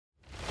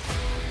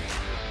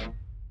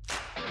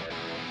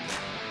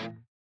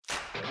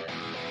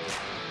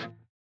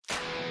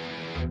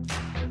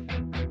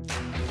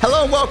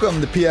Hello and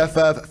welcome to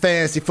PFF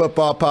Fantasy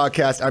Football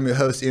Podcast. I'm your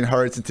host, Ian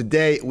Hartz, and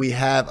today we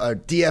have a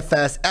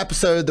DFS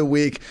episode of the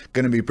week.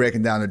 Going to be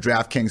breaking down the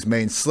DraftKings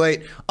main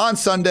slate on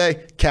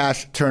Sunday,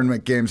 cash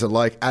tournament games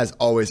alike. As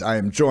always, I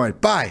am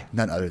joined by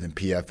none other than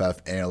PFF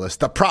analyst,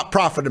 the prop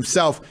prophet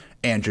himself,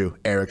 Andrew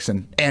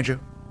Erickson. Andrew,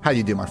 how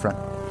you do, my friend?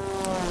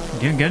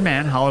 Doing good,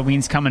 man.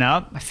 Halloween's coming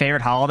up. My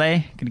favorite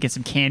holiday. Gonna get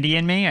some candy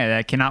in me.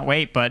 I cannot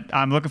wait, but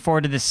I'm looking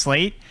forward to this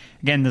slate.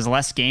 Again, there's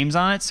less games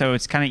on it, so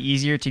it's kind of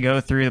easier to go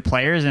through the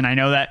players. And I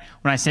know that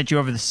when I sent you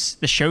over the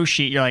show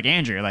sheet, you're like,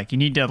 Andrew, like, you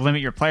need to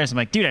limit your players. I'm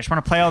like, dude, I just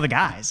want to play all the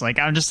guys. Like,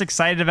 I'm just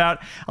excited about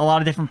a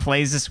lot of different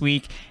plays this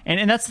week.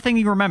 And that's the thing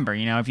you remember,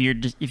 you know, if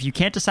you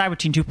can't decide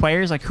between two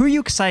players, like, who are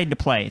you excited to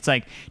play? It's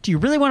like, do you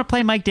really want to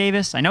play Mike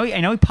Davis? I know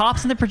he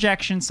pops in the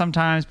projections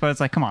sometimes, but it's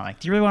like, come on, like,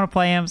 do you really want to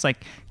play him? It's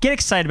like, get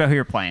excited about who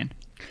you're playing.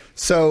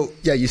 So,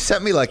 yeah, you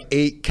sent me like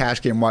 8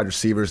 cash game wide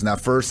receivers. And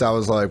at first I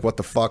was like, what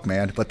the fuck,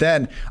 man? But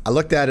then I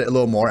looked at it a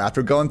little more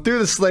after going through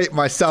the slate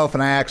myself,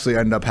 and I actually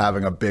ended up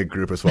having a big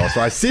group as well.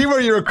 So I see where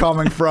you were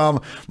coming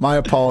from. My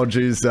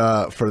apologies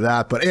for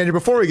that. But Andrew,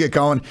 before we get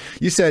going,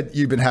 you said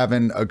you've been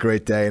having a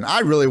great day. And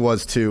I really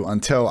was too,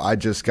 until I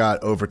just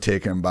got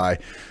overtaken by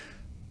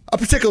a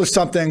particular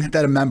something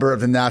that a member of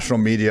the national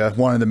media,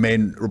 one of the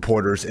main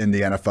reporters in the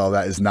NFL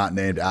that is not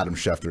named Adam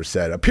Schefter,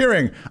 said.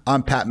 Appearing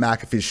on Pat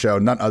McAfee's show,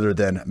 none other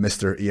than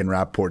Mr. Ian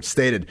Rappaport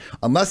stated,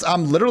 "Unless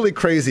I'm literally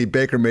crazy,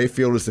 Baker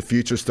Mayfield is the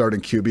future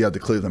starting QB of the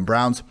Cleveland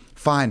Browns.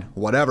 Fine,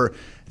 whatever."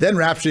 Then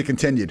Rappaport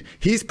continued,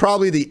 "He's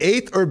probably the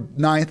 8th or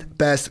 9th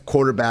best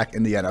quarterback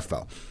in the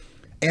NFL."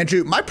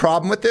 Andrew, my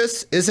problem with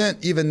this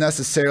isn't even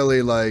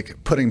necessarily like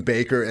putting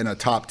Baker in a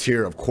top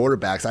tier of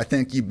quarterbacks. I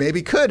think you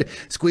maybe could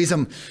squeeze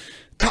him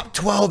top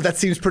 12, that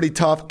seems pretty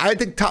tough. I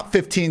think top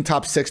 15,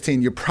 top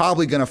 16, you're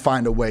probably going to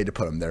find a way to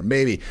put him there.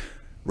 Maybe.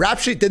 Rap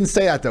Sheet didn't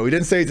say that, though. He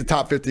didn't say he's a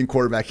top 15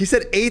 quarterback. He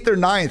said 8th or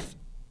 9th.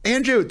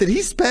 Andrew, did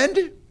he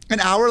spend an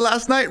hour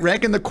last night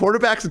ranking the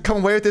quarterbacks and come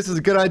away with this as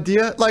a good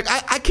idea? Like,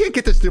 I can't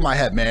get this through my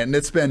head, man. And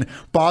it's been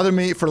bothering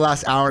me for the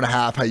last hour and a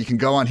half how you can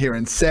go on here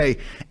and say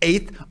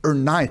 8th or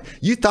 9th.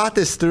 You thought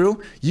this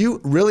through? You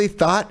really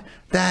thought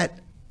that,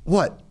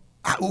 what?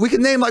 We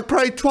can name like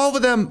probably 12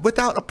 of them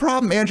without a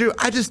problem, Andrew.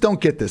 I just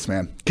don't get this,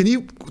 man. Can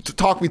you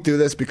talk me through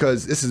this?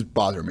 Because this is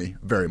bothering me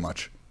very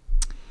much.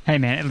 Hey,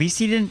 man, at least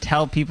he didn't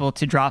tell people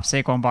to drop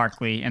Saquon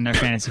Barkley in their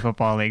fantasy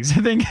football leagues. I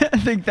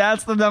think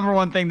that's the number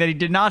one thing that he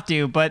did not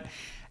do. But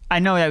I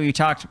know that we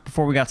talked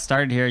before we got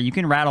started here. You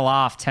can rattle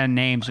off 10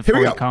 names before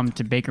we come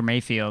to Baker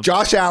Mayfield.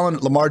 Josh Allen,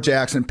 Lamar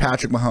Jackson,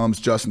 Patrick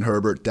Mahomes, Justin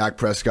Herbert, Dak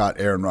Prescott,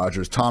 Aaron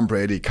Rodgers, Tom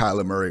Brady,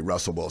 Kyler Murray,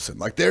 Russell Wilson.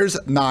 Like, there's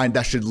 9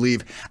 that should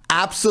leave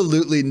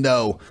absolutely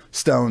no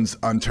stones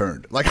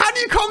unturned. Like, how do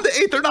you come to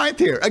 8th or 9th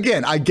here?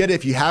 Again, I get it.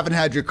 If you haven't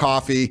had your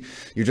coffee,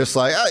 you're just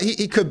like,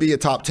 he could be a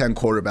top 10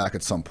 quarterback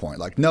at some point.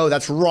 Like, no,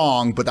 that's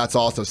wrong, but that's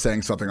also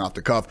saying something off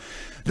the cuff.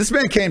 This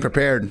man came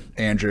prepared,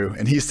 Andrew,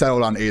 and he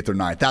settled on 8th or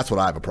 9th. That's what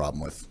I have a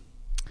problem with.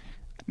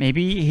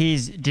 Maybe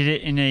he's did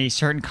it in a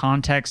certain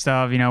context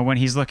of, you know, when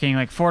he's looking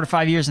like 4 to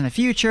 5 years in the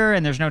future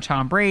and there's no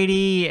Tom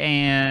Brady,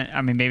 and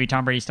I mean, maybe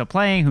Tom Brady's still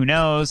playing, who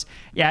knows?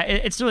 Yeah,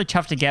 it's really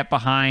tough to get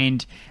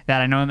behind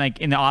that. I know like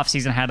in the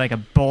offseason I had like a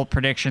bold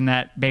prediction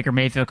that Baker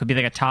Mayfield could be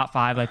like a top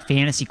 5 like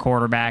fantasy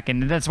quarterback,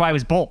 and that's why it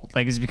was bold.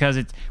 Like, it's because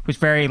it was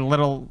very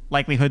little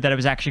likelihood that it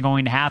was actually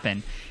going to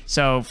happen.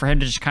 So for him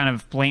to just kind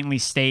of blatantly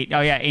state, oh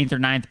yeah, 8th or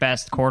 9th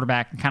best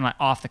quarterback, and kind of like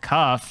off the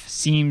cuff,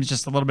 seems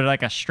just a little bit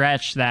like a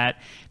stretch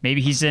that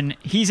maybe he's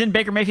in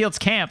Baker Mayfield's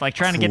camp, like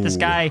trying to get this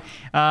guy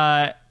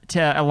to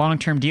a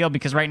long-term deal,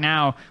 because right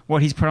now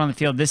what he's put on the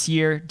field this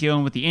year,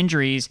 dealing with the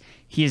injuries,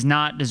 he is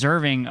not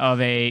deserving of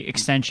a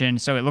extension.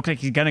 So it looks like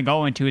he's going to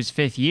go into his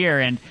 5th year.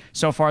 And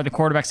so far, the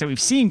quarterbacks that we've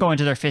seen go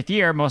into their 5th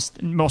year,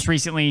 most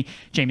recently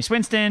Jameis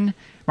Winston,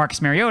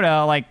 Marcus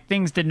Mariota, like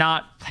things did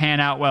not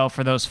pan out well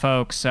for those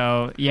folks.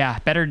 So yeah,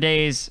 better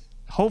days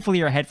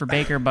hopefully are ahead for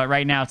Baker, but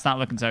right now it's not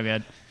looking so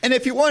good. And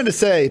if you wanted to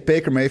say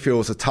Baker Mayfield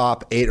was a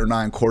top 8 or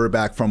 9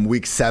 quarterback from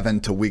week 7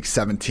 to week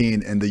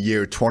 17 in the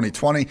year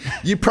 2020,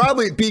 you'd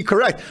probably be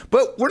correct.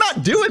 But we're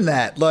not doing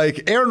that.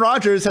 Like, Aaron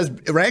Rodgers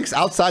ranks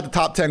outside the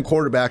top 10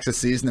 quarterbacks this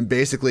season in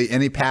basically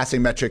any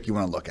passing metric you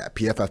want to look at.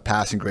 PFF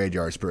passing grade,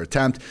 yards per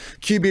attempt,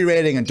 QB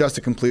rating, and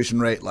adjusted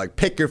completion rate. Like,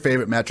 pick your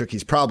favorite metric.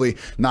 He's probably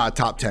not a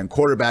top 10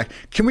 quarterback.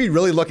 Can we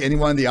really look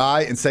anyone in the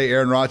eye and say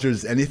Aaron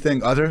Rodgers is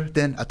anything other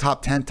than a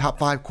top 10, top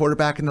 5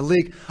 quarterback in the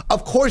league?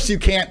 Of course you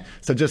can't.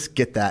 So just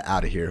get that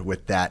out of here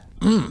with that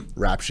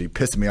rap sheet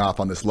pissing me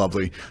off on this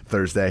lovely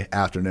Thursday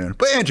afternoon.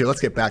 But Andrew, let's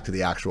get back to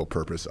the actual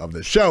purpose of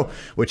this show,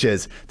 which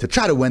is to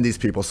try to win these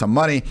people some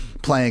money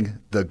playing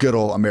the good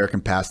old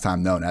American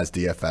pastime known as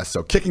DFS.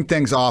 So kicking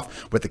things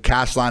off with the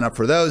cash lineup.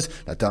 For those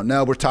that don't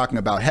know, we're talking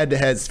about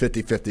head-to-heads,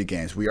 50-50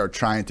 games. We are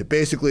trying to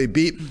basically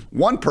beat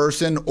one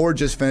person or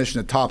just finish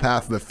in the top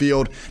half of the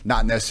field,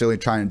 not necessarily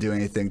trying to do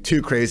anything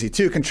too crazy,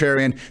 too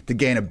contrarian to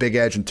gain a big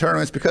edge in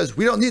tournaments, because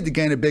we don't need to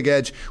gain a big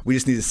edge. We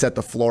just need to set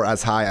the floor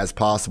as high as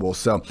possible.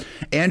 So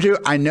Andrew,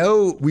 I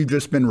know we've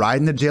just been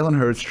riding the Jalen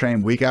Hurts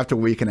train week after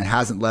week, and it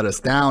hasn't let us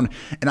down.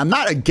 And I'm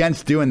not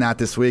against doing that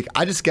this week.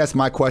 I just guess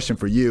my question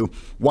for you,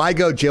 why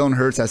go Jalen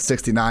Hurts at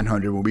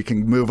 $6,900 when we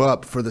can move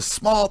up for the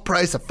small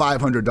price of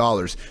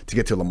 $500 to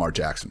get to Lamar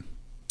Jackson?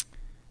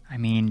 I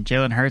mean,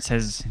 Jalen Hurts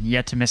has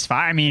yet to miss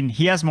five. I mean,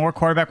 he has more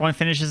quarterback one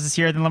finishes this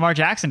year than Lamar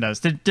Jackson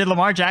does. Did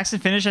Lamar Jackson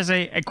finish as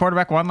a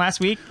quarterback one last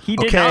week? He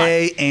did not.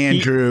 Okay,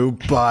 Andrew,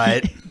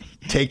 but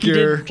take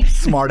your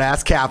smart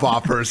ass cap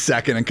off for a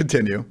second and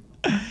continue.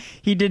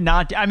 He did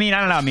not. I mean, I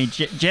don't know. I mean,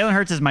 Jalen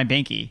Hurts is my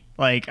banky.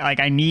 Like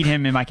I need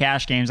him in my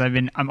cash games. I'm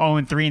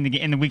 0-3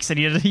 in the weeks that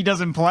he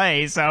doesn't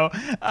play. So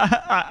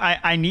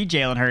I need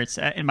Jalen Hurts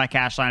in my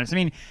cash lineups. I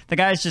mean, the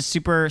guy's just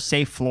super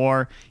safe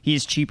floor.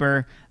 He's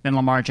cheaper than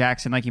Lamar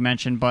Jackson, like you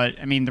mentioned. But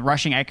I mean, the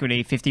rushing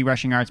equity, 50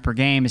 rushing yards per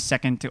game, is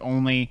second to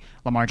only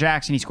Lamar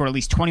Jackson. He scored at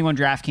least 21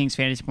 DraftKings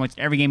fantasy points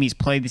in every game he's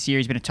played this year.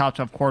 He's been a top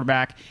 12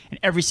 quarterback in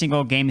every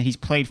single game that he's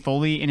played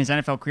fully in his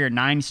NFL career.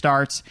 9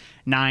 starts,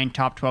 9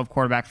 top 12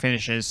 quarterback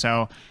finishes.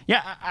 So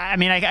yeah, I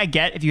mean, I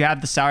get if you have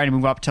the salary to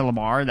move up to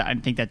Lamar, I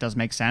think that does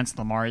make sense.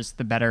 Lamar is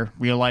the better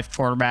real life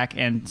quarterback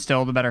and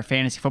still the better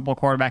fantasy football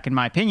quarterback in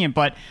my opinion.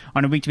 But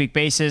on a week to week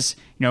basis,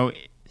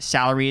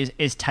 salary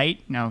is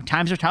tight.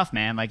 Times are tough,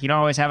 man. Like you don't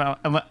always have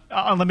an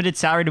unlimited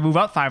salary to move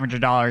up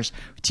 $500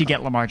 to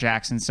get Lamar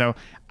Jackson. So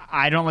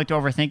I don't like to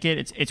overthink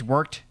it. It's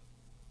worked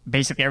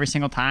basically every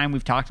single time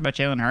we've talked about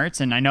Jalen Hurts.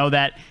 And I know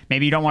that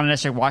maybe you don't want to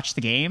necessarily watch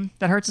the game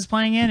that Hurts is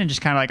playing in and just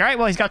kind of like, all right,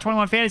 well, he's got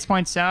 21 fantasy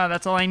points.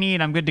 That's all I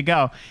need. I'm good to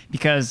go.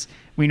 Because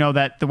we know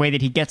that the way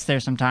that he gets there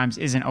sometimes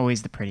isn't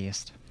always the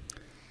prettiest.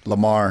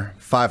 Lamar,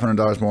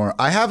 $500 more.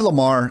 I have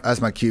Lamar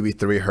as my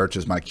QB3, Hurts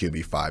as my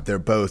QB5. They're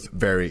both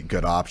very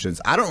good options.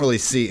 I don't really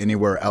see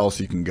anywhere else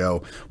you can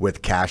go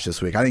with cash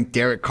this week. I think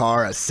Derek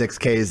Carr at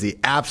 $6K is the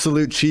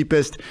absolute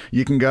cheapest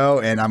you can go.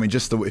 And I mean,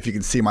 if you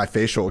can see my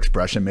facial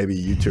expression,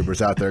 maybe YouTubers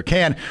out there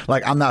can.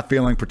 Like, I'm not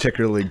feeling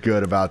particularly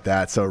good about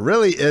that. So it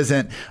really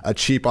isn't a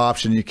cheap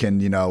option you can,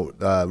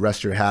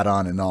 rest your hat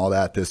on and all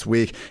that this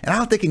week. And I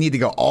don't think you need to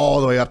go all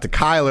the way up to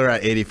Kyler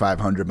at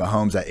 $8,500,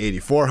 Mahomes at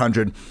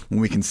 $8,400, when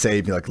we can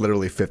save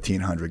literally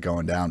 $1,500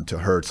 going down to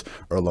Hurts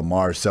or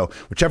Lamar. So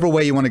whichever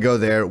way you want to go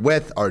there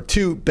with our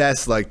two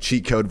best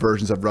cheat code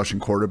versions of rushing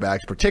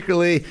quarterbacks,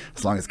 particularly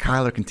as long as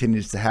Kyler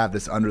continues to have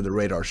this under the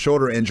radar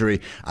shoulder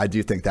injury, I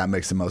do think that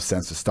makes the most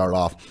sense to start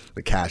off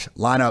the cash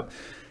lineup.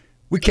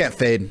 We can't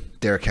fade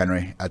Derrick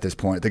Henry at this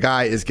point. The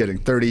guy is getting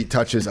 30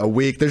 touches a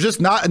week. There's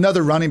just not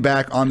another running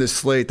back on this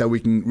slate that we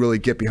can really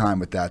get behind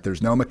with that.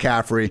 There's no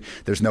McCaffrey.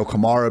 There's no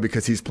Kamara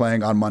because he's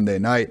playing on Monday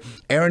night.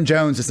 Aaron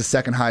Jones is the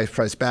second highest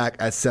price back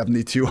at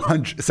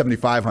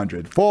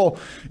 $7,500. Full,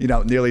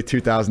 nearly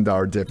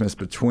 $2,000 difference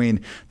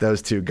between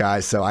those two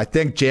guys. So I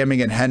think jamming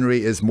in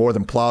Henry is more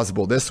than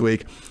plausible this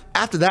week.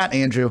 After that,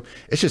 Andrew,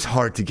 it's just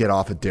hard to get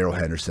off of Darrell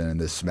Henderson in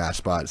this smash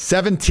spot.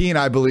 17,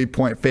 I believe,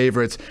 point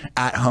favorites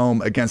at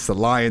home against the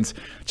Lions.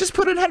 Just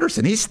put in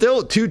Henderson. He's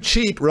still too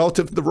cheap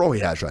relative to the role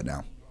he has right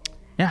now.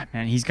 Yeah,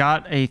 man, he's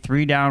got a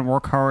 3-down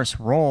workhorse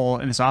role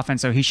in this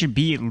offense, so he should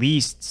be at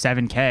least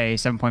 7K,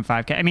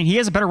 7.5K. I mean, he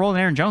has a better role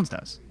than Aaron Jones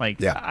does.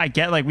 I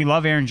get, we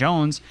love Aaron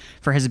Jones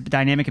for his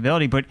dynamic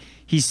ability, but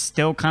he's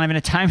still kind of in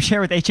a timeshare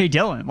with A.J.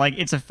 Dillon.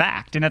 It's a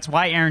fact, and that's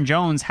why Aaron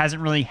Jones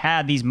hasn't really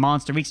had these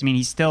monster weeks. I mean,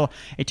 he's still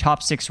a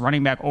top 6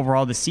 running back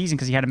overall this season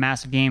because he had a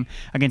massive game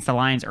against the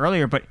Lions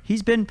earlier, but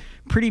he's been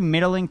pretty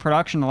middling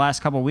production the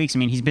last couple of weeks. I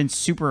mean, he's been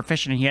super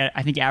efficient, and he had,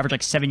 I think,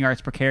 averaged 7 yards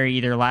per carry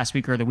either last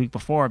week or the week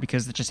before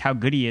because that's just how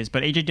good he is.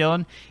 But A.J.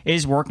 Dillon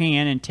is working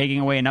in and taking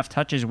away enough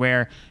touches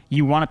where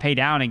you want to pay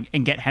down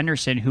and get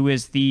Henderson, who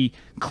is the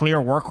clear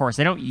workhorse.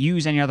 They don't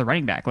use any other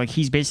running back.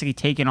 He's basically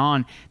taken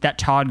on that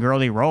Todd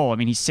Gurley role. I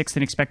mean, he's 6th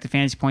in expected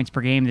fantasy points per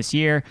game this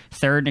year,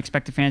 3rd in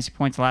expected fantasy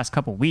points the last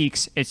couple of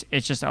weeks. It's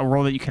just a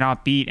role that you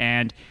cannot beat,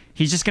 and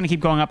he's just going to keep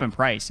going up in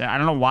price. I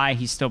don't know why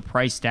he's still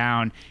priced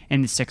down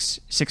in the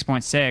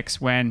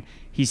 6.6 when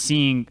he's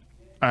seeing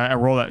a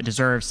role that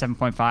deserves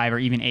 7.5 or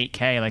even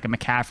 8K, like a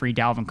McCaffrey,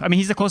 Dalvin. I mean,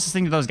 he's the closest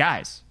thing to those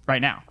guys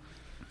right now.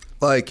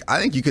 I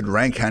think you could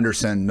rank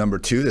Henderson number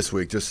 2 this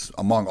week, just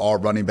among all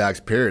running backs,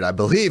 period. I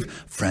believe,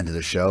 friend of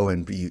the show,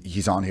 and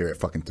he's on here at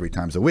fucking 3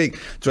 times a week,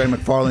 Dre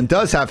McFarland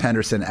does have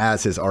Henderson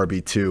as his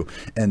RB2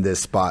 in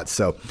this spot.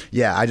 So,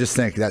 yeah, I just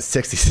think that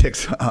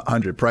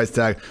 $6,600 price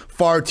tag,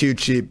 far too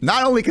cheap.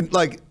 Not only can,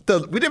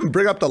 we didn't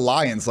bring up the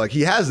Lions.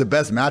 He has the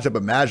best matchup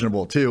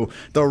imaginable, too.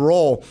 The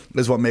role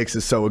is what makes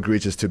it so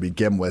egregious to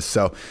begin with.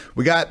 So,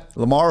 we got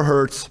Lamar,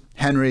 Hurts,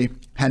 Henry,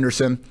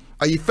 Henderson.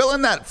 Are you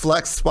filling that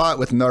flex spot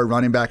with another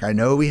running back? I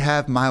know we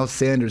have Miles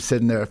Sanders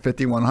sitting there at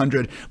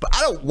 $5,100, but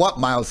I don't want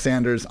Miles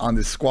Sanders on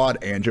this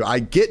squad, Andrew. I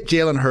get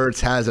Jalen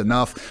Hurts has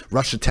enough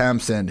rush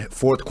attempts and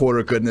fourth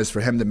quarter goodness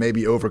for him to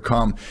maybe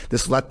overcome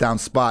this letdown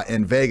spot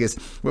in Vegas.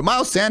 With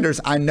Miles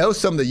Sanders, I know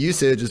some of the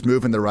usage is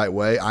moving the right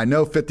way. I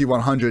know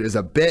 $5,100 is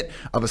a bit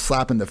of a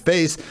slap in the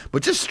face,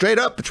 but just straight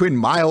up between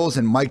Miles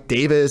and Mike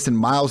Davis and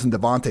Miles and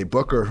Devontae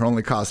Booker, who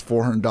only cost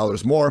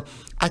 $400 more,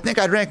 I think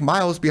I'd rank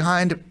Miles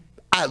behind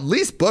at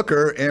least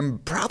Booker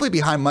and probably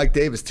behind Mike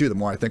Davis too, the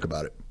more I think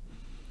about it.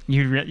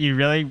 You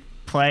really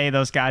play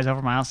those guys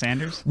over Miles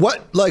Sanders?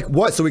 What?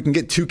 So we can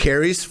get 2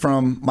 carries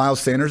from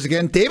Miles Sanders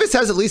again? Davis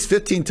has at least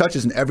 15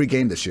 touches in every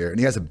game this year, and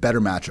he has a better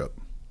matchup.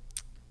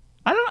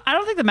 I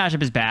don't think the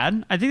matchup is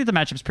bad. I think that the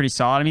matchup is pretty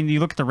solid. I mean, you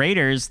look at the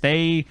Raiders,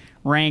 they're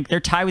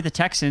tied with the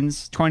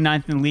Texans,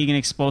 29th in the league in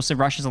explosive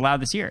rushes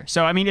allowed this year.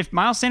 So, I mean, if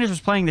Miles Sanders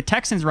was playing the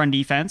Texans' run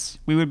defense,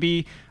 we would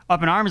be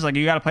up in arms like,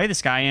 you got to play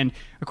this guy. And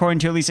according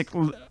to at least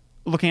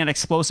looking at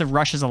explosive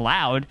rushes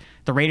allowed,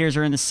 the Raiders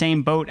are in the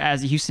same boat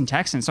as the Houston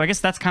Texans. So I guess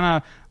that's kind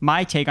of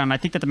my take on it. I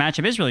think that the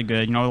matchup is really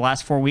good. You know, the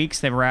last 4 weeks,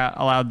 they've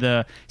allowed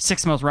the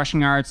 6th most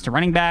rushing yards to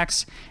running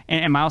backs.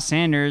 And Miles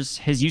Sanders,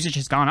 his usage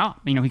has gone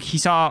up. You know, he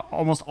saw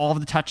almost all of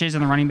the touches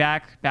in the running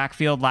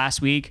backfield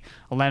last week,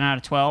 11 out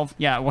of 12.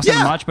 Yeah, it wasn't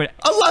much, but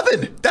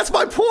 11. That's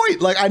my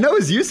point. Like, I know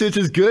his usage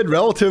is good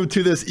relative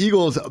to this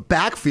Eagles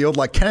backfield.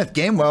 Like, Kenneth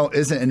Gainwell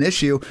isn't an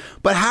issue,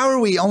 but how are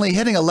we only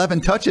hitting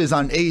 11 touches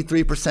on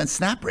 83%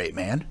 snap rate,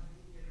 man?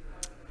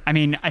 I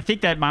mean, I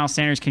think that Miles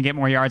Sanders can get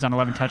more yards on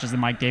 11 touches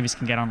than Mike Davis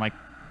can get on like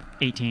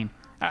 18.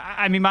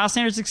 I mean, Miles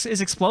Sanders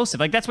is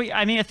explosive. Like, that's what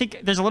I mean. I think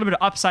there's a little bit of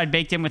upside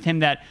baked in with him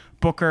that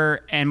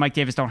Booker and Mike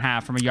Davis don't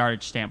have from a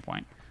yardage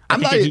standpoint. I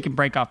think that he can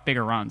break off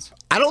bigger runs.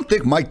 I don't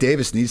think Mike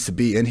Davis needs to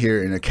be in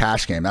here in a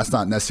cash game. That's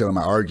not necessarily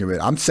my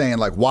argument. I'm saying,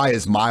 like, why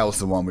is Miles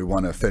the one we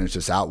want to finish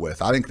this out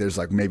with? I think there's,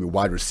 like, maybe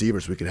wide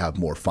receivers we could have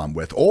more fun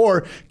with.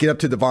 Or get up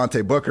to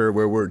Devontae Booker,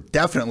 where we're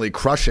definitely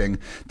crushing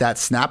that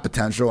snap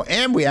potential.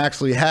 And we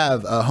actually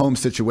have a home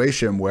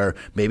situation where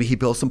maybe he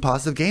builds some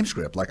positive game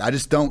script. Like, I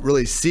just don't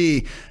really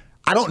see...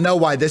 I don't know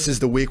why this is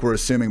the week we're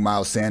assuming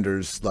Miles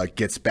Sanders like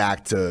gets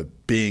back to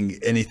being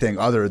anything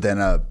other than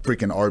a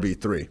freaking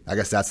RB3. I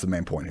guess that's the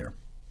main point here.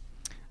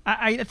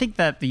 I think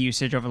that the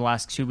usage over the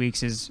last 2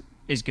 weeks is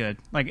good.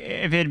 Like,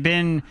 if it had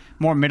been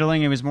more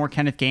middling, it was more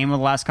Kenneth Gainwell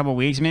the last couple of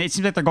weeks. I mean, it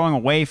seems like they're going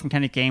away from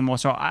Kenneth Gainwell,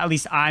 so at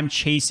least I'm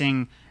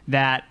chasing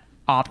that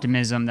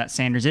optimism that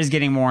Sanders is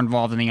getting more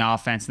involved in the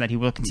offense, and that he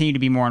will continue to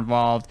be more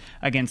involved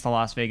against the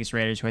Las Vegas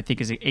Raiders, who I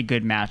think is a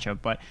good matchup.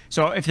 But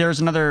so if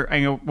there's another,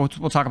 we'll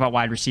talk about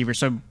wide receivers.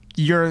 So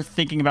you're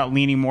thinking about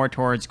leaning more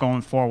towards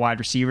going 4 wide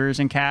receivers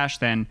in cash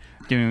than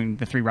doing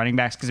the 3 running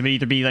backs, because it would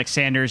either be like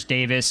Sanders,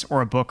 Davis,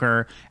 or a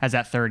Booker as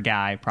that third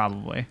guy,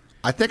 probably.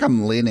 I think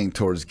I'm leaning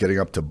towards getting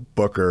up to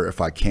Booker if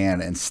I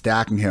can and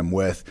stacking him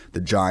with the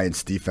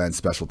Giants defense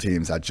special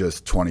teams at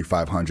just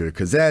 2,500,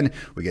 because then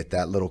we get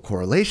that little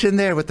correlation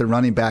there with the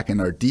running back in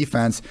our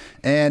defense.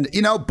 And,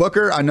 you know,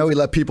 Booker, I know he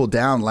let people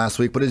down last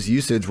week, but his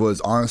usage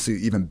was honestly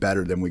even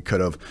better than we could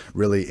have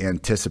really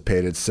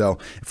anticipated. So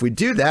if we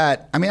do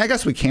that, I mean, I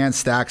guess we can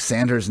stack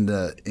Sanders in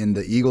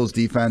the Eagles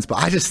defense, but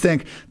I just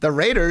think the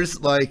Raiders,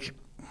 like,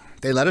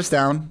 they let us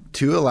down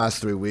 2 of the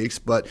last 3 weeks,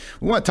 but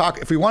we want to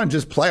talk, if we want to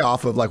just play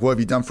off of like, what have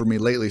you done for me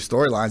lately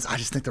storylines, I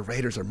just think the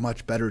Raiders are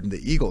much better than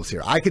the Eagles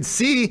here. I could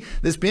see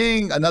this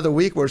being another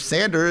week where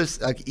Sanders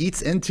like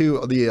eats into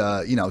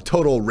the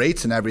total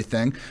rates and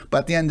everything, but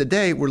at the end of the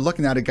day, we're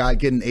looking at a guy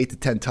getting 8 to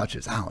 10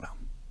 touches. I don't know.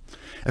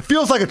 It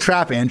feels like a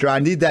trap, Andrew. I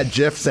need that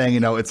GIF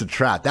saying, it's a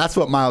trap. That's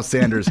what Miles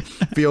Sanders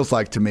feels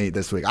like to me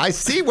this week. I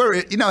see where,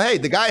 hey,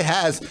 the guy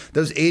has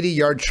those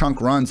 80-yard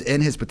chunk runs in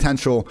his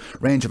potential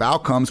range of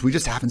outcomes. We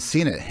just haven't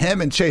seen it.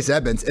 Him and Chase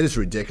Edmonds, it is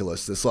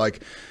ridiculous. It's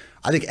like,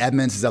 I think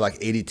Edmonds is at like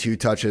 82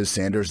 touches.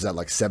 Sanders is at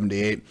like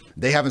 78.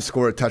 They haven't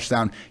scored a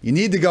touchdown. You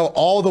need to go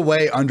all the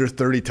way under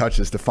 30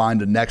 touches to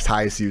find the next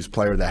highest used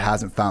player that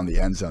hasn't found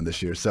the end zone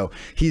this year. So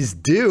he's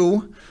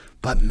due.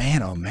 But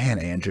man, oh man,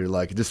 Andrew,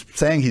 like just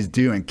saying he's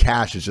due in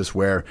cash is just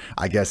where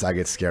I guess I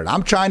get scared.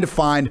 I'm trying to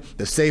find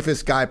the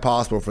safest guy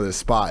possible for this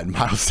spot, and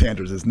Miles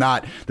Sanders is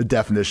not the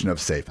definition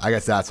of safe. I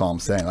guess that's all I'm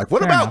saying. Like,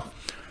 what about...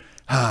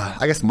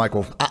 I guess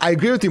I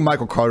agree with you.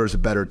 Michael Carter is a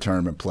better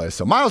tournament play.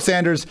 So Miles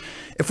Sanders,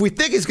 if we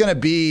think he's going to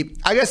be,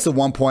 I guess the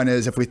one point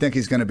is if we think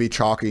he's going to be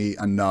chalky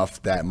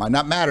enough that it might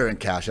not matter in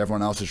cash,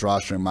 everyone else is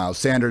rostering Miles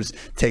Sanders,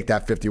 take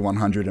that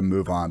 5,100 and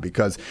move on.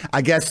 Because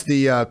I guess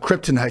the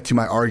kryptonite to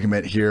my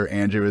argument here,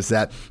 Andrew, is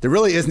that there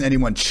really isn't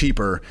anyone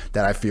cheaper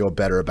that I feel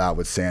better about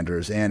with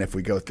Sanders. And if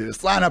we go through this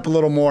lineup a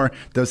little more,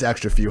 those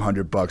extra few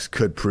 $100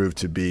 could prove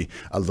to be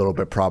a little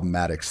bit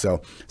problematic.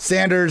 So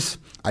Sanders,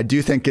 I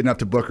do think getting up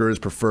to Booker is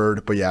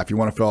preferred. But yeah, if you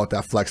want to fill out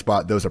that flex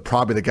spot, those are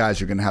probably the guys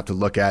you're going to have to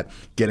look at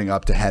getting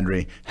up to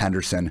Henry,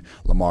 Henderson,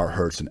 Lamar,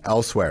 Hurts, and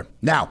elsewhere.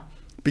 Now,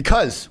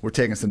 because we're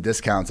taking some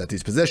discounts at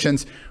these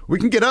positions, we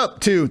can get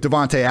up to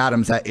Davante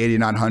Adams at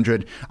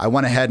 8,900. I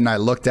went ahead and I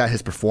looked at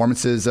his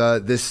performances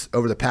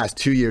over the past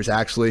 2 years,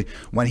 actually,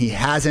 when he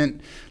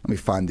hasn't. Let me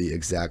find the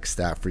exact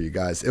stat for you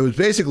guys. It was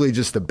basically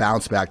just a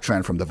bounce back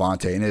trend from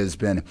Davante, and it has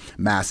been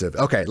massive.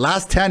 Okay,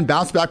 last 10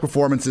 bounce back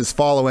performances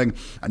following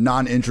a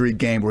non-injury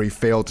game where he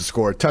failed to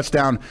score a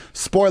touchdown.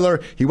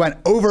 Spoiler, he went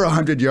over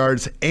 100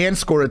 yards and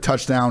scored a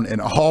touchdown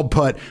in all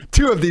but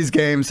 2 of these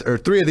games, or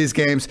 3 of these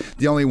games.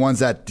 The only ones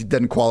that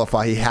didn't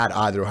qualify. He had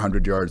either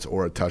 100 yards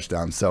or a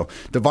touchdown. So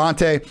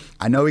Devontae,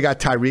 I know we got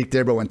Tyreek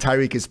there, but when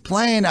Tyreek is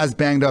playing as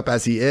banged up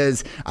as he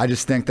is, I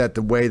just think that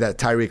the way that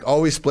Tyreek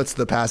always splits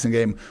the passing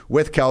game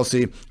with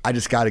Kelsey, I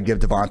just got to give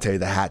Devontae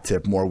the hat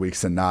tip more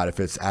weeks than not if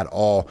it's at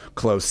all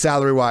close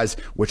salary-wise,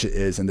 which it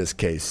is in this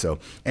case. So,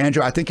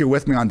 Andrew, I think you're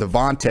with me on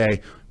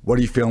Devontae. What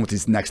are you feeling with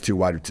these next two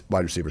wide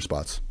receiver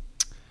spots?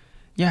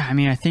 Yeah, I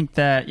mean, I think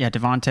that,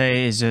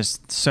 Devontae is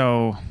just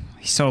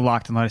he's so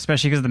locked and loaded,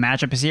 especially because the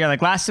matchup is here.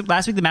 Like last week,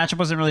 the matchup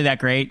wasn't really that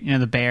great.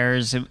 The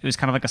Bears, it was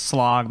kind of like a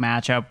slog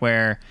matchup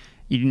where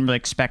you didn't really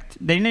expect,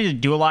 they didn't need to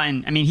do a lot.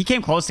 And I mean, he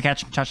came close to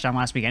catching a touchdown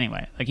last week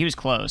anyway. Like he was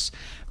close,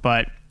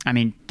 but I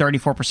mean,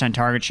 34%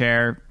 target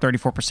share,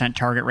 34%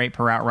 target rate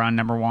per route run,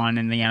 number one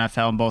in the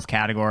NFL in both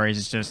categories.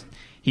 It's just,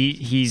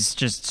 he's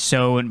just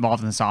so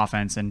involved in this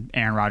offense, and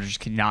Aaron Rodgers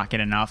could not get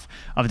enough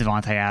of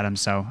Devontae Adams.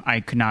 So I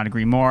could not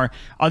agree more.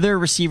 Other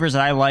receivers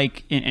that I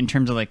like in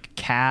terms of like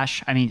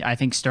cash, I mean, I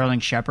think Sterling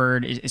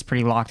Shepard is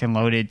pretty locked and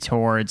loaded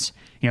towards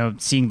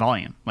seeing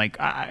volume. Like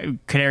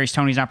Kadarius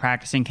Toney's not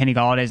practicing, Kenny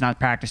Galladay's not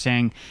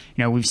practicing.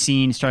 We've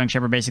seen Sterling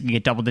Shepard basically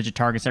get double-digit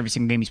targets every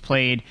single game he's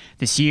played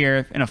this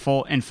year in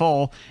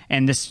full,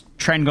 and this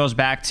trend goes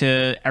back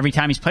to every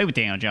time he's played with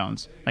Daniel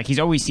Jones. Like he's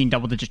always seen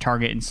double-digit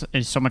target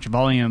and so much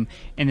volume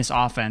in this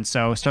offense.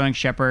 So Sterling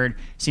Shepard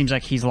seems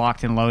like he's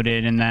locked and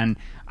loaded. And then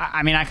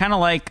I mean, I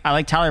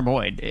like Tyler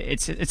Boyd.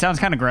 It sounds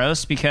kind of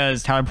gross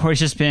because Tyler Boyd's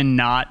just been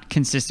not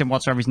consistent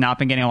whatsoever. He's not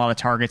been getting a lot of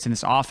targets in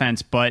this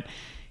offense, but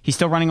he's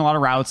still running a lot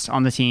of routes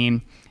on the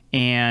team.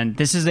 And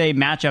this is a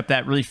matchup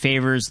that really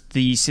favors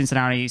the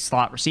Cincinnati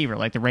slot receiver.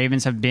 Like the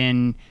Ravens have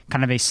been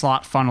kind of a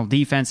slot funnel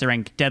defense. They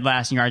rank dead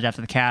last in yards after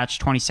the catch,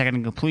 22nd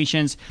in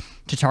completions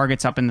to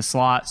targets up in the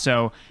slot.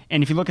 So,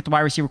 and if you look at the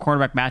wide receiver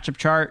quarterback matchup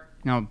chart,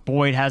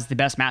 Boyd has the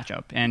best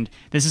matchup. And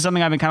this is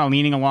something I've been kind of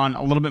leaning on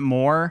a little bit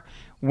more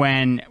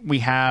when we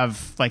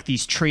have like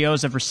these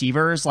trios of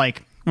receivers.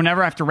 Like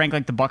whenever I have to rank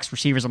like the Bucs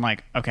receivers, I'm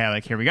like, okay,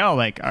 like here we go.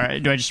 Like, all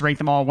right, do I just rank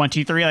them all 1,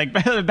 2, 3, like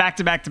back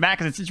to back to back?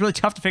 Because it's really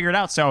tough to figure it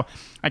out. So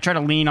I try to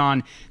lean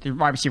on the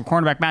wide receiver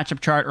cornerback matchup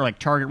chart or like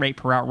target rate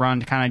per route run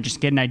to kind of just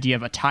get an idea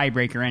of a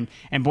tiebreaker.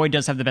 And Boyd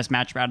does have the best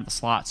matchup out of the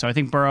slot. So I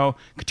think Burrow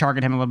could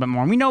target him a little bit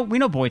more. And we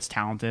know Boyd's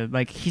talented.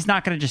 Like he's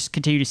not going to just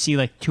continue to see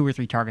like 2 or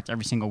 3 targets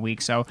every single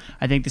week. So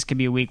I think this could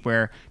be a week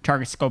where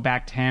targets go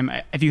back to him.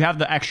 If you have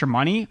the extra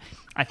money,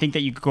 I think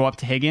that you could go up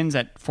to Higgins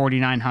at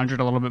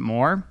 4,900 a little bit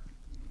more.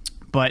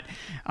 But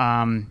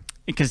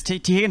because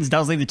T. Higgins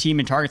does lead the team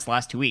in targets the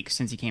last 2 weeks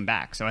since he came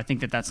back. So I think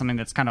that that's something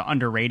that's kind of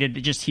underrated.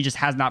 He just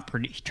has not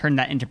turned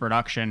that into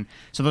production.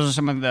 So those are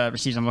some of the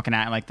receivers I'm looking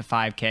at in like the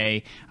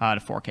 5K to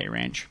 4K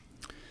range.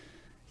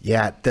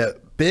 Yeah, the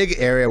big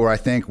area where I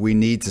think we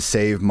need to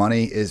save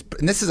money is,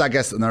 and this is, I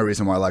guess, another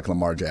reason why I like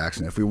Lamar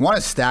Jackson. If we want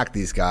to stack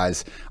these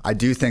guys, I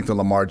do think the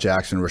Lamar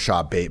Jackson,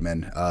 Rashad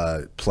Bateman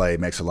play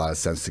makes a lot of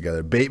sense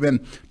together.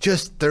 Bateman,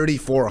 just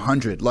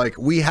 3,400. Like,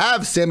 we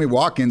have Sammy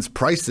Watkins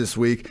priced this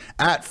week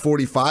at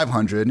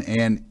 4,500,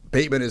 and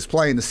Bateman is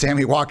playing the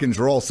Sammy Watkins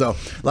role. So,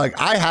 like,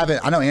 I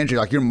know, Andrew,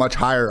 like, you're much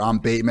higher on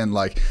Bateman,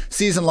 like,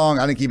 season long,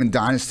 I think even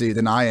Dynasty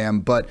than I am.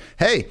 But,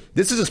 hey,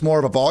 this is just more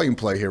of a volume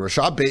play here.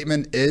 Rashad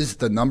Bateman is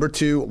the number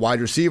 2 wide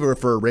receiver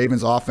for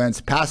Ravens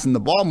offense, passing the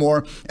ball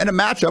more, in a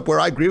matchup where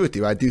I agree with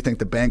you. I do think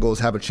the Bengals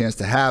have a chance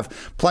to have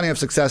plenty of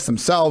success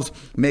themselves,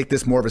 make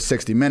this more of a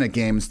 60-minute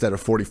game instead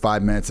of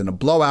 45 minutes in a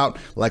blowout,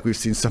 like we've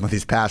seen some of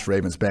these past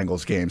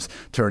Ravens-Bengals games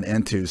turn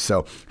into.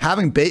 So,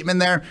 having Bateman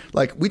there,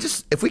 like,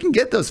 if we can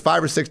get those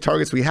 5 or 6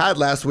 targets we had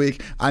last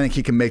week, I think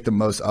he can make the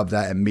most of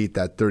that and meet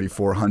that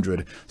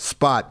 3,400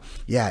 spot.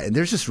 Yeah, and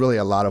there's just really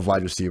a lot of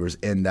wide receivers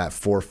in that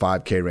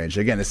 4-5K range.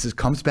 Again, this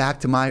comes back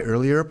to my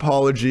earlier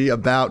apology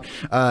about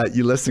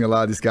you listing a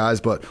lot of these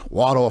guys, but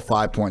Waddle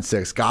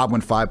 5.6,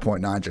 Godwin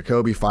 5.9,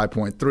 Jacoby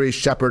 5.3,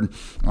 Shepard,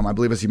 I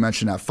believe as you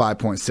mentioned, at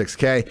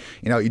 5.6K.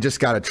 You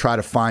just got to try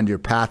to find your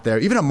path there.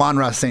 Even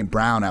Amon-Ra St.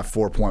 Brown at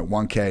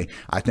 4.1K,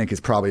 I think is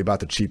probably about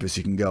the cheapest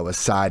you can go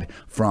aside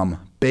from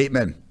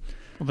Bateman.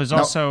 Well, there's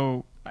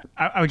also,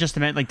 I would just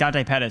admit, like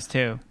Dante Pettis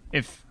too.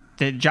 If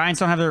the Giants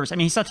don't have their, I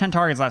mean, he saw 10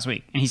 targets last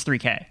week and he's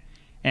 3K.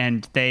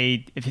 And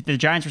if the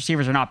Giants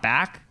receivers are not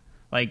back,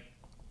 like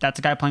that's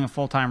a guy playing a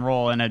full-time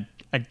role in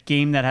a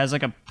game that has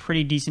like a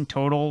pretty decent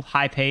total,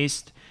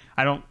 high-paced.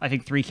 I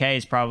think 3K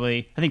is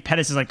probably, I think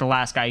Pettis is like the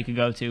last guy you could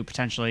go to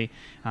potentially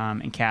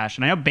in cash.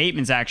 And I know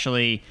Bateman's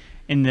actually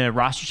in the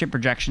rostership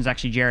projections,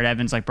 actually Jared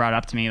Evans like brought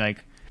up to me,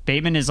 like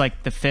Bateman is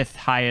like the 5th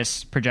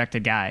highest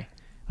projected guy.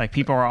 Like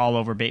people are all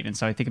over Bateman,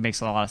 so I think it makes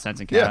a lot of sense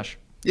in cash.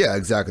 Yeah,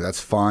 exactly. That's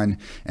fine.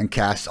 And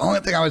cash. The only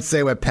thing I would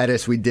say with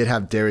Pettis, we did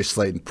have Darius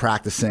Slayton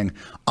practicing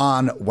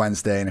on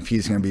Wednesday, and if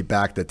he's going to be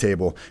back at the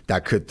table,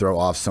 that could throw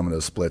off some of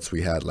those splits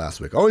we had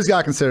last week. Always got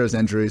to consider his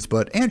injuries,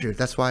 but Andrew,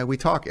 that's why we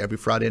talk every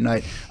Friday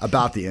night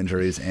about the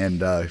injuries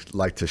and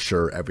like to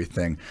shore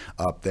everything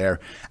up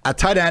there. At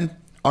tight end,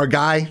 our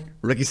guy,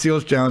 Ricky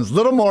Seals-Jones, a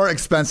little more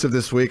expensive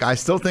this week. I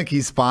still think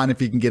he's fine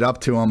if you can get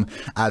up to him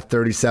at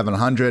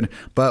 3,700,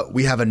 but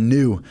we have a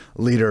new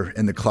leader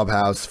in the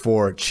clubhouse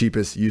for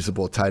cheapest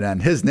usable tight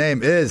end. His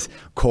name is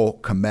Cole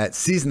Kmet.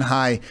 Season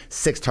high,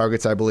 6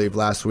 targets, I believe,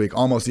 last week,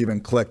 almost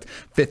even clicked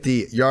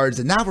 50 yards.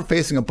 And now we're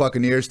facing a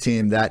Buccaneers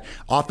team that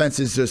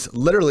offenses just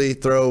literally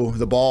throw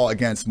the ball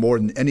against more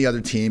than any other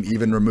team,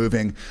 even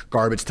removing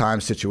garbage time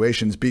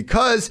situations,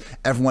 because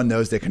everyone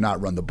knows they cannot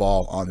run the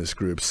ball on this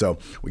group. So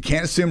we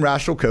can't assume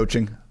rational coaching,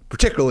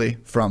 particularly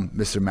from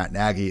Mr. Matt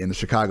Nagy and the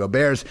Chicago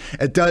Bears.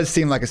 It does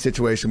seem like a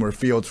situation where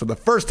Fields, for the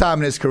first time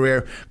in his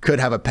career, could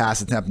have a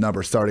pass attempt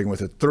number starting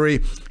with a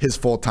 3. His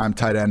full-time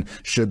tight end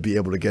should be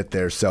able to get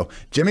there. So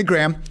Jimmy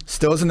Graham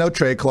still has a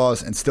no-trade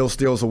clause and still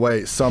steals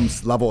away some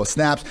level of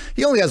snaps.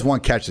 He only has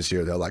 1 catch this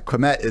year, though. Like,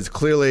 Kmet is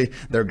clearly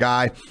their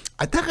guy.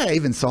 I think I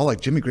even saw, like,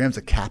 Jimmy Graham's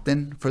a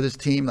captain for this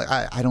team. Like,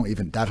 I don't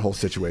even, that whole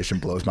situation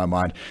blows my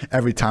mind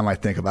every time I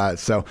think about it.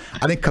 So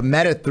I think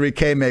Kmet at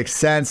 3K makes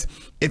sense.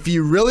 If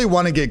you really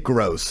want to get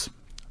gross,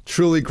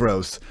 truly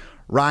gross,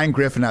 Ryan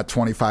Griffin at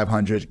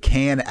 2,500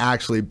 can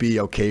actually be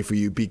okay for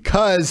you,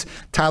 because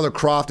Tyler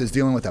Kroft is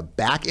dealing with a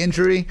back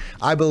injury,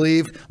 I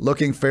believe,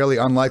 looking fairly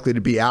unlikely to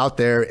be out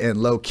there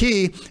in low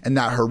key. In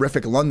that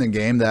horrific London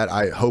game that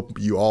I hope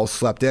you all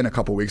slept in a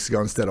couple weeks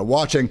ago instead of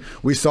watching,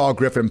 we saw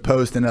Griffin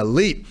post an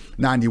elite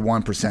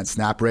 91%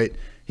 snap rate.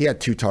 He had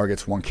 2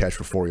 targets, 1 catch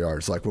for 4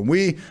 yards. Like, when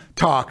we've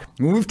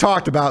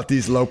talked about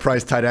these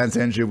low-priced tight ends,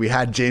 Andrew, we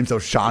had James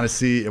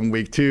O'Shaughnessy in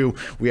week 2.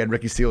 We had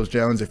Ricky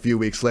Seals-Jones a few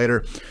weeks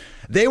later.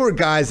 They were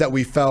guys that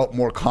we felt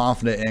more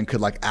confident in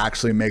could, like,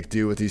 actually make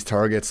do with these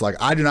targets. Like,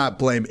 I do not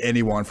blame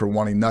anyone for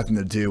wanting nothing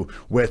to do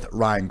with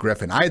Ryan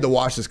Griffin. I had to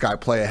watch this guy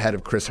play ahead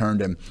of Chris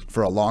Herndon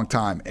for a long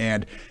time,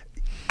 and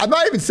I'm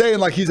not even saying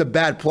like he's a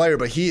bad player,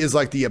 but he is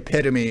like the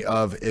epitome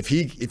of if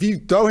you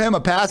throw him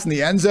a pass in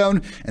the end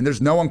zone and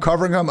there's no one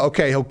covering him,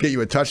 okay, he'll get you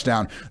a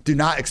touchdown. Do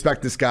not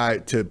expect this guy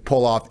to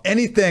pull off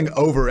anything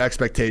over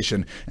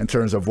expectation in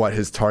terms of what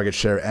his target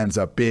share ends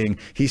up being.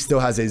 He still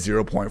has a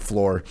 0-point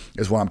floor,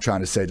 is what I'm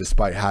trying to say,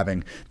 despite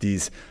having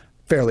these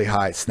fairly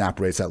high snap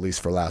rates, at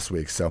least for last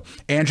week. So,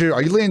 Andrew,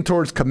 are you leaning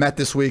towards Kmet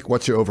this week?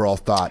 What's your overall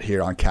thought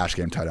here on Cash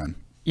Game tight end?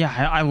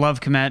 Yeah, I love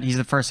Kmet. He's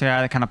the first guy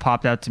that kind of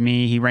popped out to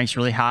me. He ranks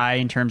really high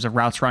in terms of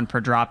routes run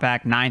per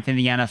dropback, 9th in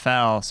the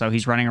NFL. So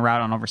he's running a route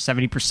on over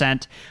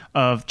 70%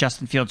 of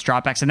Justin Fields'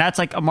 dropbacks. And that's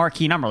like a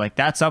marquee number. Like,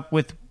 that's up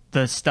with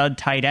the stud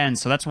tight end.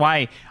 So that's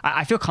why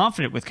I feel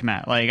confident with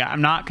Kmet. Like,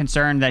 I'm not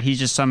concerned that he's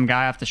just some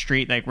guy off the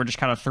street. Like, we're just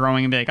kind of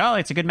throwing him, be like, oh,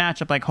 it's a good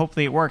matchup. Like,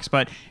 hopefully it works.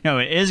 But no,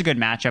 it is a good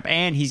matchup,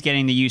 and he's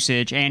getting the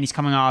usage, and he's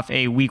coming off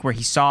a week where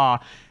he saw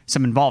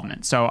some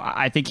involvement. So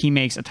I think he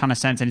makes a ton of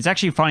sense. And it's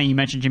actually funny you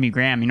mentioned Jimmy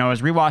Graham. You know, I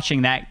was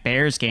rewatching that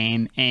Bears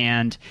game,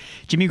 and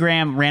Jimmy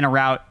Graham ran a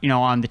route, you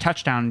know, on the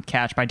touchdown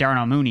catch by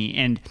Darnell Mooney,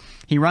 and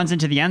he runs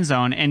into the end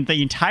zone, and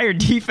the entire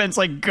defense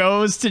like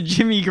goes to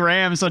Jimmy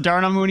Graham. So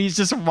Darnell Mooney's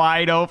just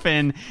wide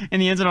open in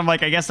the end zone. I'm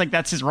like, I guess like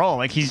that's his role.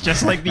 Like, he's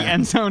just like the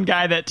end zone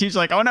guy that teams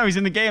like, oh no, he's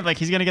in the game. Like,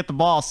 he's gonna get the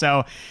ball.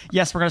 So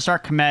yes, we're gonna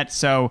start Kmet.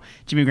 So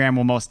Jimmy Graham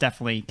will most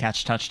definitely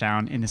catch a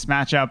touchdown in this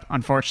matchup.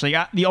 Unfortunately,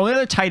 the only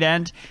other tight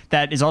end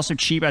that is also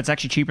cheap, it's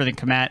actually cheaper than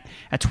Kmet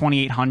at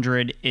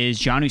 2,800, is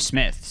Jonnu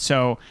Smith.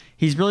 So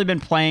he's really been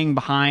playing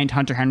behind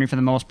Hunter Henry for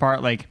the most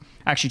part. Like,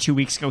 actually 2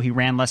 weeks ago, he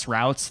ran less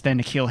routes than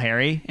N'Keal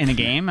Harry in a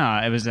game.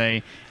 It was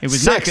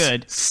not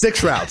good.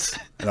 6 routes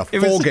in a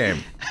full game.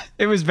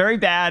 It was very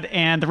bad,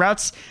 and the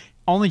routes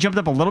only jumped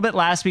up a little bit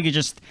last week. It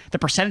just, the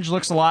percentage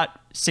looks a lot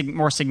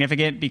more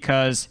significant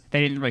because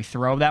they didn't really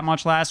throw that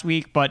much last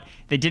week, but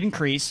they did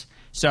increase.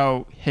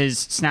 So his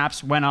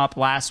snaps went up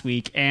last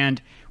week,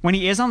 and when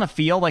he is on the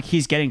field, like,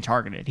 he's getting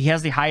targeted. He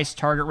has the highest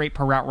target rate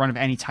per route run of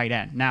any tight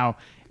end. Now,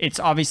 it's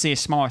obviously a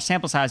smaller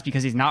sample size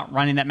because he's not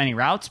running that many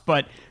routes,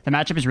 but the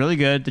matchup is really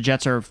good. The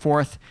Jets are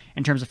 4th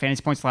in terms of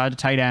fantasy points allowed to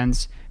tight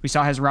ends. We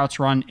saw his routes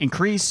run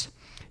increase.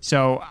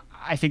 So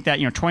I think that,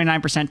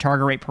 29%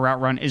 target rate per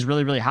route run is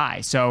really, really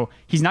high. So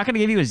he's not going to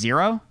give you a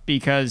 0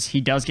 because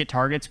he does get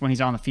targets when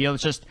he's on the field.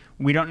 It's just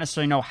we don't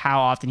necessarily know how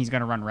often he's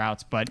going to run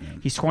routes, but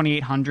he's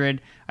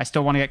 2,800. I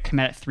still want to get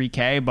Kmet at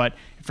 3K, but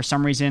if for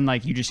some reason,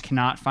 like, you just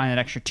cannot find that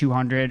extra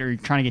 200 or you're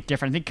trying to get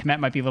different, I think Kmet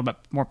might be a little bit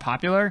more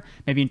popular,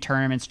 maybe in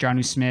tournaments.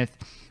 Jonnu Smith,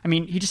 I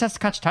mean, he just has to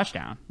catch a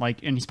touchdown,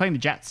 and he's playing the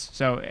Jets.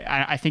 So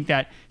I think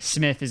that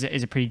Smith is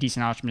a pretty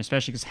decent option,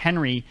 especially because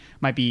Henry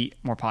might be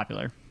more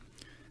popular.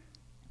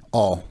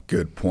 All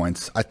good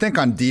points. I think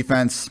on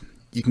defense,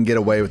 you can get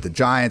away with the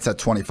Giants at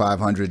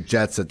 2,500,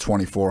 Jets at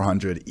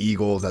 2,400,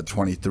 Eagles at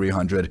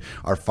 2,300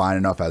 are fine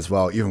enough as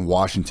well. Even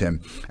Washington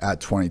at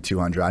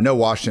 2,200. I know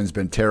Washington's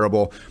been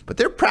terrible, but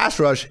their pass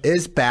rush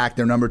is back.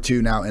 They're number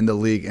 2 now in the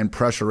league in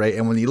pressure rate.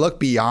 And when you look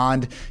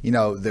beyond,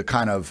 the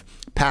kind of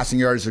passing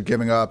yards they're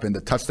giving up and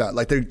the touchdown,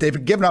 like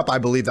they've given up, I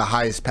believe, the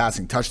highest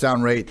passing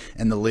touchdown rate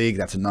in the league.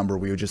 That's a number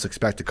we would just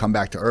expect to come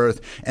back to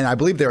earth. And I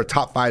believe they're a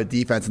top 5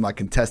 defense in like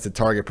contested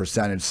target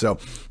percentage. So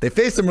they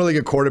face some really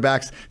good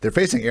quarterbacks. They're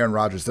facing Aaron Rodgers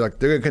Rodgers. They're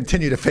going to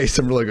continue to face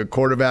some really good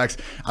quarterbacks.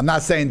 I'm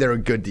not saying they're a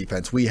good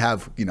defense. We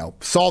have,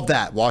 solved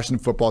that.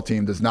 Washington football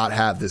team does not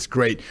have this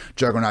great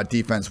juggernaut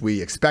defense we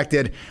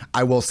expected.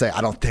 I will say I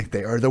don't think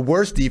they are the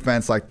worst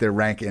defense like their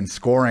rank in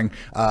scoring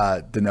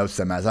denotes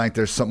them as. I think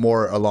there's some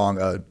more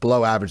along a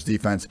below average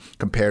defense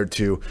compared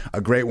to a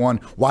great one.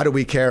 Why do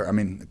we care? I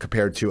mean,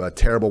 compared to a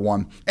terrible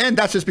one. And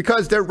that's just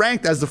because they're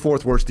ranked as the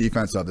 4th worst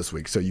defense of this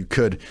week. So you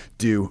could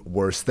do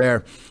worse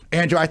there.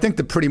 Andrew, I think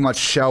the pretty much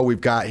shell we've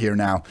got here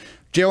now,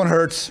 Jalen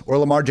Hurts or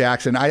Lamar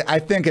Jackson. I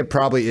think it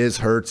probably is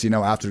Hurts,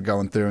 after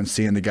going through and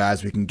seeing the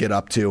guys we can get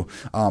up to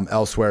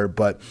elsewhere.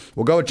 But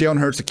we'll go with Jalen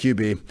Hurts at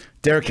QB.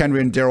 Derrick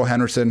Henry and Darrell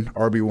Henderson,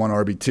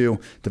 RB1,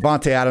 RB2.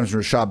 Devontae Adams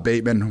and Rashad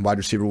Bateman, wide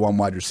receiver 1,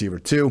 wide receiver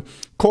 2.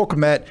 Cole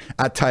Kmet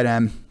at tight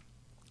end.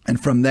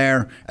 And from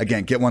there,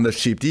 again, get one of those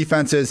cheap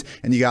defenses,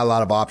 and you got a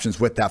lot of options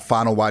with that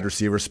final wide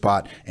receiver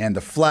spot and the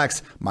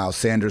flex. Miles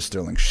Sanders,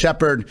 Sterling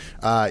Shepard,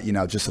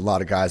 just a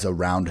lot of guys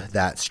around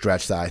that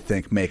stretch that I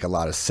think make a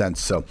lot of sense.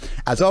 So,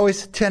 as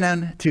always, tune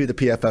in to the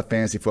PFF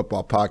Fantasy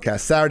Football Podcast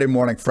Saturday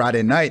morning,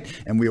 Friday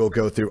night, and we will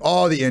go through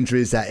all the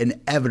injuries that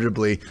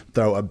inevitably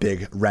throw a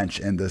big wrench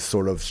in this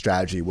sort of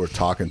strategy we're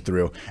talking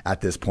through at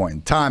this point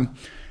in time.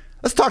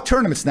 Let's talk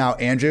tournaments now,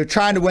 Andrew.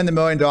 Trying to win the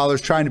 $1 million,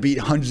 trying to beat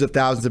hundreds of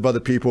thousands of other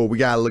people. We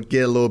got to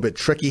get a little bit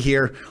tricky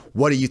here.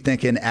 What are you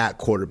thinking at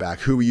quarterback?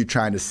 Who are you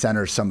trying to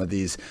center some of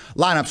these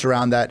lineups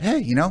around that?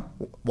 Hey,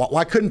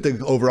 why couldn't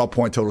the overall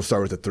point total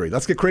start with a 3?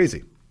 Let's get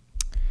crazy.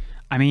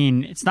 I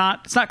mean, it's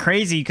not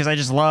crazy because I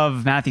just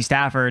love Matthew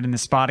Stafford in the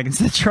spot against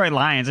the Detroit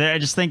Lions. I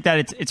just think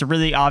that it's a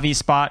really obvious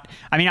spot.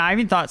 I mean, I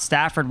even thought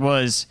Stafford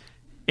was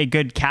a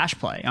good cash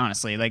play,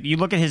 honestly. Like, you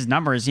look at his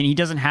numbers, and he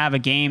doesn't have a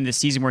game this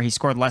season where he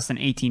scored less than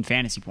 18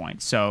 fantasy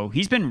points. So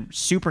he's been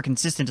super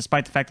consistent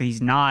despite the fact that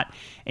he's not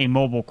a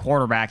mobile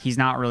quarterback. He's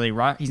not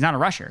he's not a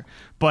rusher.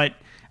 But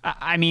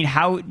I mean,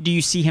 how do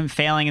you see him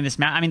failing in this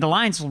match? I mean, the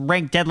Lions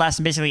rank dead last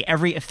in basically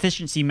every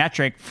efficiency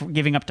metric for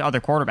giving up to other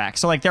quarterbacks.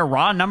 So, like, their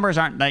raw numbers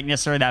aren't like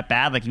necessarily that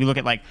bad. Like, if you look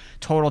at like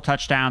total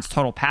touchdowns,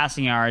 total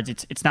passing yards,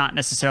 it's not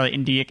necessarily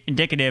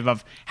indicative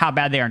of how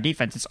bad they are on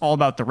defense. It's all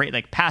about the rate,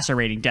 like passer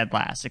rating dead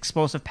last,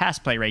 explosive pass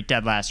play rate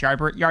dead last,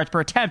 yards per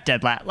attempt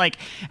dead last. Like,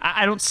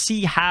 I don't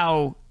see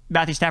how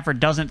Matthew Stafford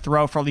doesn't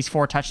throw for at least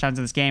 4 touchdowns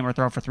in this game or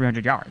throw for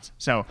 300 yards.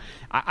 So,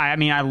 I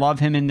mean, I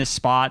love him in this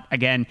spot.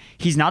 Again,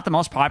 he's not the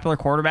most popular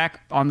quarterback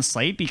on the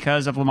slate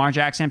because of Lamar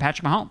Jackson and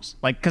Patrick Mahomes.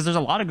 Like, because there's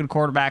a lot of good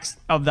quarterbacks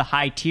of the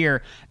high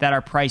tier that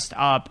are priced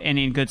up and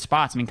in good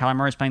spots. I mean, Kyler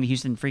Murray's playing the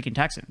Houston freaking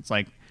Texans.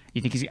 Like,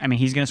 you think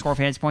he's going to score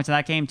fantasy points in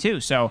that game too.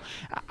 So,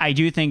 I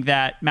do think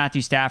that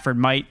Matthew Stafford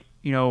might,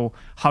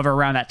 hover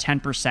around that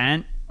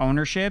 10%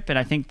 ownership, and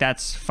I think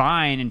that's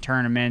fine in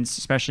tournaments,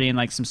 especially in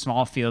like some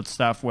small field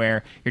stuff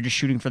where you're just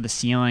shooting for the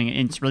ceiling.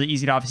 And it's really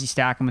easy to obviously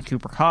stack him with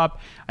Cooper Kupp.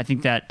 I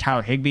think that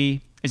Tyler Higbee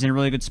is in a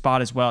really good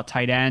spot as well at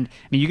tight end.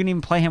 I mean, you can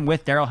even play him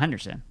with Darrell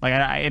Henderson. Like,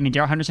 I mean,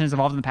 Darrell Henderson is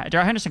involved in the past.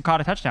 Darrell Henderson caught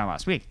a touchdown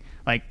last week.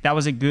 Like, that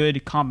was a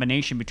good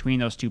combination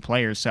between those two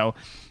players. So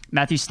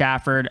Matthew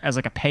Stafford as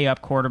like a pay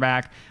up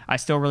quarterback, I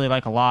still really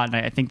like a lot. And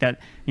I think that,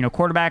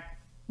 quarterback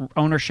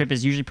ownership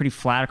is usually pretty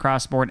flat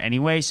across the board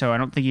anyway, so I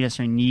don't think you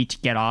necessarily need to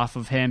get off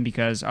of him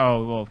because,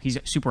 he's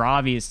super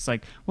obvious. It's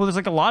like, there's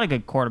like a lot of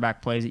good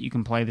quarterback plays that you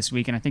can play this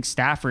week, and I think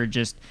Stafford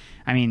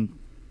the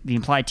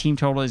implied team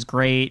total is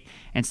great,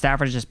 and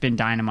Stafford has just been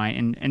dynamite.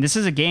 And this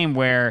is a game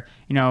where,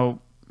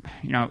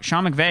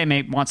 Sean McVay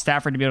may want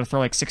Stafford to be able to throw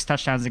like 6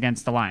 touchdowns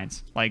against the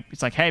Lions. Like,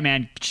 it's like, hey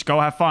man, just go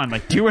have fun.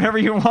 Like, do whatever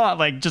you want.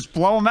 Like, just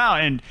blow him out.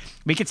 And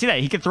we could see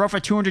that. He could throw for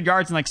 200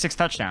 yards and like 6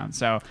 touchdowns.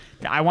 So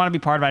I want to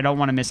be part of it. I don't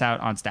want to miss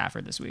out on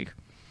Stafford this week.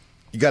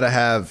 You got to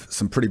have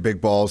some pretty big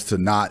balls to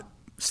not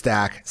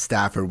stack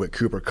Stafford with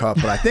Cooper Kupp.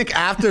 But I think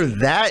after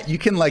that, you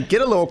can like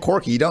get a little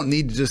quirky. You don't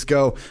need to just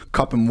go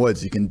Kupp and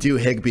Woods. You can do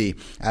Higbee,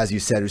 as you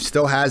said, who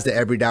still has the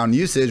every down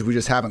usage. We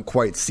just haven't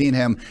quite seen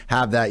him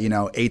have that,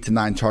 8 to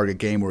 9 target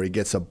game where he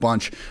gets a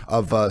bunch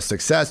of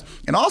success.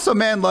 And also,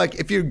 man, like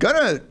if you're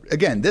gonna,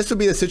 again, this would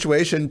be the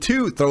situation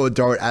to throw a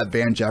dart at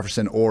Van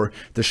Jefferson or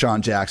Deshaun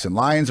Jackson.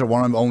 Lions are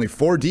one of only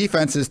 4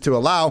 defenses to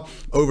allow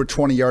over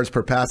 20 yards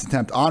per pass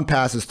attempt on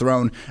passes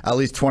thrown at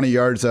least 20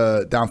 yards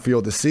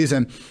downfield this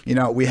season.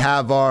 We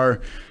have our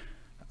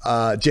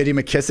J.D.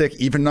 McKissick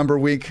even number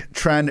week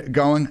trend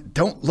going.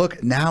 Don't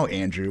look now,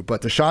 Andrew,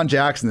 but Deshaun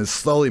Jackson is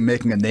slowly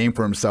making a name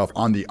for himself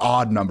on the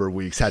odd number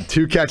weeks. Had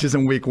 2 catches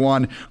in week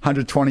 1,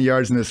 120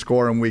 yards in his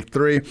score in week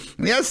 3.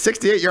 And he has a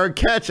 68-yard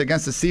catch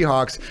against the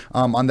Seahawks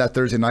on that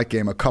Thursday night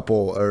game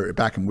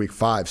back in week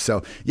 5.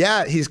 So,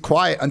 yeah, he's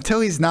quiet.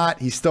 Until he's not,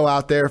 he's still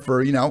out there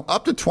for,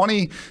 up to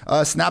 20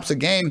 snaps a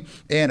game.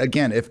 And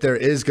again, if there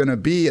is going to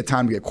be a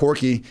time to get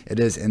quirky, it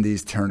is in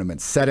these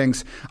tournament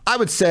settings. I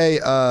would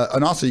say,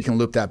 and also you can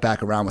loop that that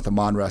back around with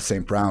Amon-Ra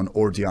St. Brown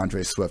or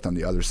DeAndre Swift on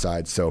the other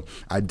side. So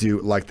I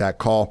do like that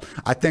call.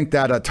 I think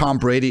that Tom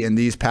Brady and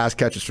these pass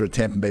catchers for the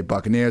Tampa Bay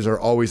Buccaneers are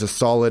always a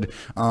solid,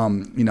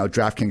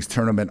 DraftKings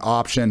tournament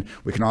option.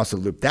 We can also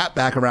loop that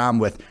back around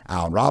with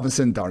Allen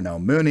Robinson, Darnell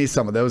Mooney,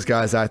 some of those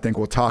guys I think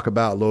we'll talk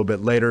about a little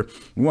bit later.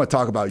 We want to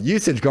talk about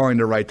usage going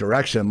the right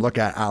direction. Look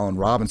at Allen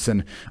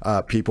Robinson,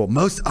 people.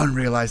 Most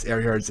unrealized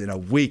air yards in a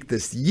week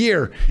this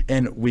year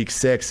in week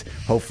 6.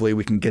 Hopefully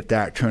we can get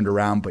that turned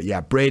around. But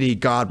yeah, Brady,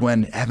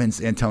 Godwin,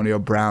 Evans, Antonio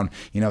Brown,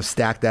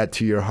 stack that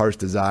to your heart's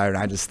desire. And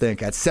I just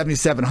think at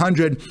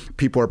 7,700,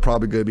 people are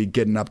probably going to be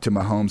getting up to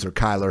Mahomes or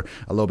Kyler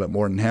a little bit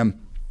more than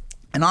him.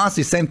 And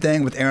honestly, same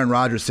thing with Aaron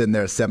Rodgers sitting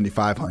there at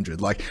 7,500.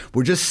 Like,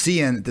 we're just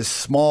seeing this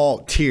small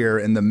tier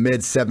in the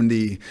mid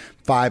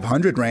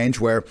 7,500 range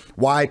where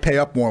why pay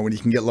up more when you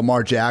can get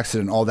Lamar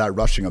Jackson and all that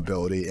rushing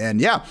ability?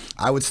 And yeah,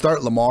 I would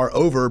start Lamar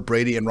over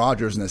Brady and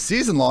Rodgers in a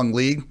season-long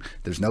league.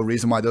 There's no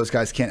reason why those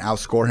guys can't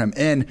outscore him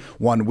in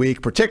 1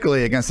 week,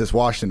 particularly against this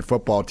Washington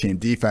football team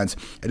defense.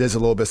 It is a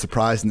little bit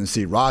surprising to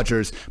see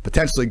Rodgers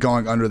potentially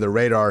going under the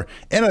radar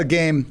in a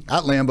game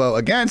at Lambeau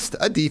against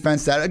a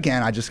defense that,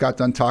 again, I just got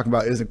done talking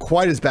about isn't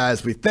quite as bad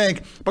as we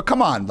think. But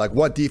come on, like,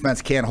 what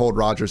defense can't hold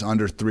Rodgers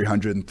under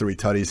 303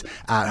 tutties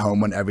at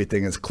home when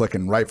everything is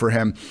clicking right for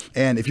him?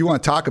 And if you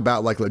want to talk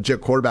about like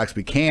legit quarterbacks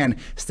we can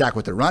stack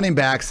with the running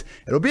backs,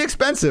 it'll be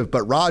expensive,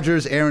 but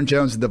Rodgers, Aaron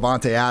Jones, and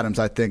Devontae Adams,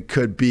 I think,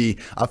 could be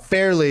a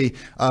fairly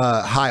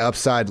high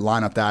upside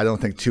lineup that I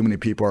don't think too many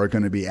people are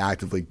going to be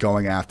actively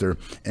going after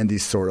in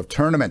these sort of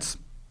tournaments.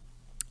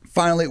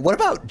 Finally, what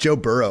about Joe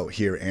Burrow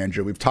here,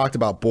 Andrew? We've talked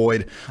about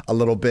Boyd a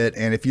little bit,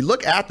 and if you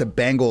look at the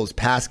Bengals'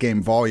 pass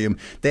game volume,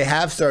 they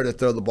have started to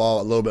throw the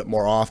ball a little bit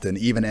more often,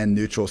 even in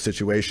neutral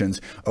situations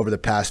over the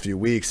past few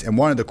weeks. And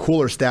one of the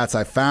cooler stats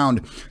I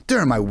found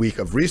during my week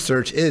of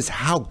research is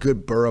how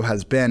good Burrow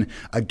has been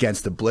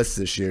against the blitz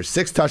this year.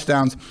 6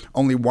 touchdowns,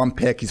 only 1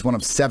 pick. He's one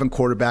of 7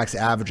 quarterbacks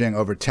averaging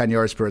over 10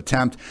 yards per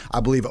attempt. I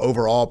believe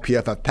overall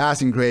PFF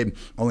passing grade,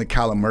 only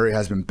Kyler Murray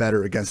has been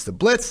better against the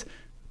blitz.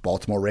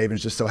 Baltimore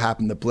Ravens just so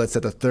happen to blitz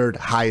at the 3rd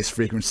highest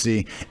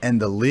frequency in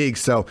the league.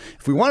 So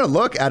if we want to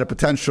look at a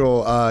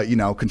potential,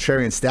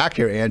 contrarian stack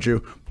here,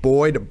 Andrew,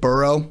 Boyd,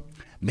 Burrow,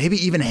 maybe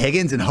even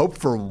Higgins, and hope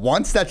for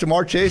once that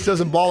Jamar Chase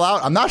doesn't ball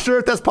out. I'm not sure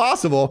if that's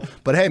possible,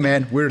 but hey,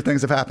 man, weird things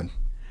have happened.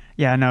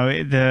 Yeah,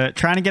 no, the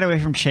trying to get away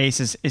from Chase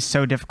is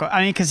so difficult.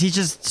 I mean, because he's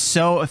just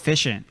so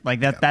efficient. Like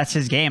that's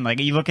his game. Like,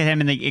 you look at him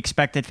and the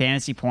expected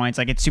fantasy points,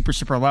 like, it's super,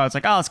 super low. It's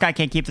like, oh, this guy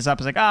can't keep this up.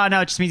 It's like, oh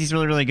no, it just means he's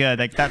really, really good.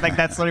 Like that,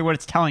 that's literally what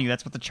it's telling you.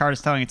 That's what the chart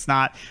is telling you. It's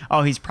not,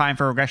 oh, he's primed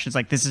for regression. It's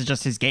like, this is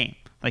just his game.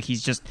 Like,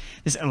 he's just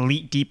this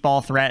elite deep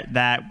ball threat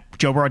that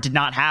Joe Burrow did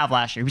not have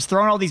last year. He was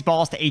throwing all these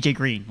balls to AJ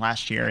Green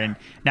last year, and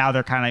now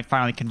they're kind of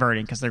finally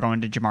converting because they're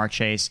going to Jamar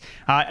Chase.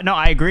 No,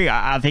 I agree.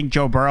 I think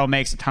Joe Burrow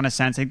makes a ton of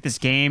sense. I think this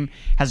game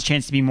has a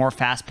chance to be more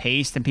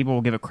fast-paced than people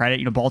will give it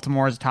credit.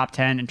 Baltimore is a top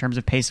 10 in terms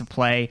of pace of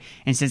play,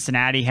 and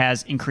Cincinnati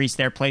has increased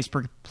their plays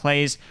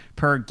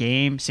per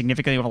game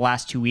significantly over the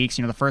last 2 weeks.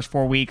 The first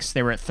 4 weeks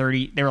they were at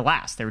 30. They were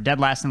last. They were dead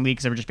last in the league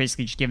because they were just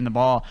basically just giving the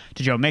ball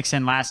to Joe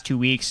Mixon. Last 2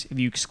 weeks, if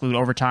you exclude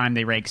overtime,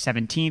 they rank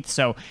 17th.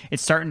 So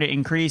it's starting to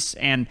increase.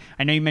 And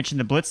I know you mentioned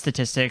the blitz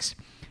statistics.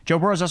 Joe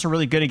Burrow is also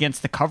really good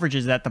against the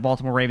coverages that the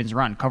Baltimore Ravens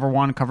run. Cover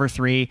 1, cover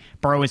 3.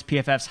 Burrow is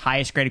PFF's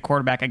highest graded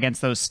quarterback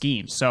against those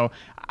schemes. So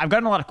I've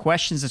gotten a lot of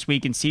questions this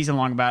week in season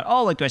long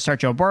about, do I start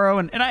Joe Burrow?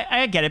 And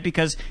I get it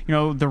because,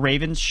 the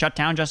Ravens shut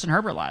down Justin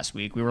Herbert last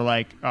week. We were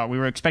like, we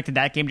were expecting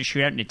that game to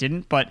shoot out, and it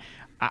didn't. But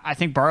I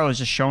think Burrow has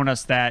just shown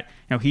us that,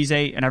 he's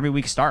an every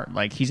week start.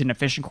 Like, he's an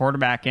efficient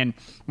quarterback. And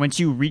once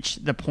you reach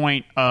the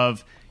point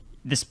of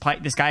this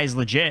guy is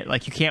legit,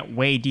 like, you can't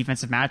weigh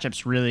defensive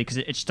matchups really because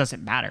it just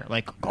doesn't matter.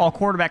 Like, all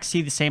quarterbacks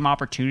see the same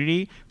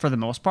opportunity for the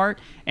most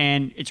part,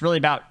 and it's really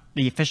about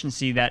the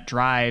efficiency that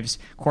drives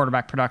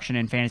quarterback production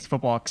in fantasy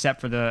football, except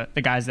for the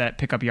guys that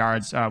pick up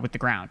yards with the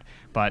ground.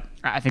 But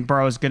I think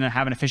Burrow is going to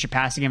have an efficient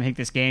passing game. I think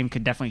this game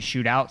could definitely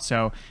shoot out.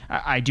 So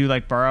I do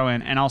like Burrow,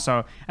 and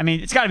also, I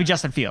mean, it's got to be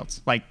Justin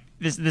Fields. Like,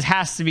 this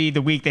has to be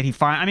the week that he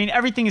finds. I mean,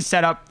 everything is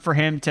set up for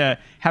him to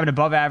have an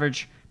above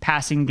average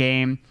passing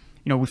game.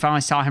 We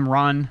finally saw him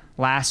run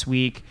last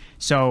week.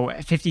 So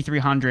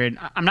 5,300.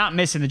 I'm not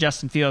missing the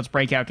Justin Fields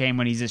breakout game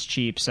when he's this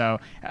cheap. So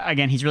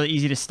again, he's really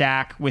easy to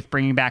stack with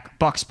bringing back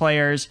Bucs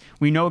players.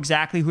 We know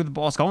exactly who the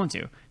ball's going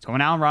to. It's going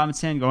to Allen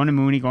Robinson, going to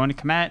Mooney, going to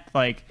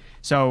Kmet.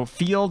 So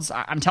Fields,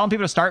 I'm telling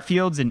people to start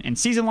Fields in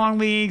season-long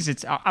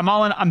leagues. I'm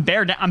all in. I'm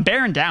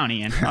bearing down,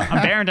 Ian.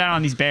 I'm bearing down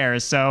on these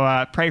Bears.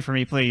 So pray for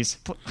me, please.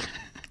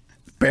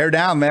 Bear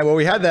down, man. Well,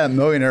 we had that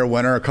millionaire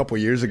winner a couple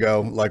years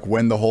ago,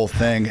 win the whole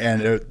thing,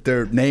 and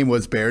their name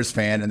was Bears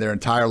fan, and their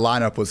entire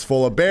lineup was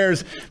full of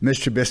Bears.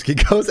 Mitch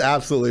Trubisky goes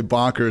absolutely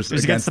bonkers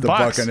against the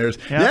Buccaneers.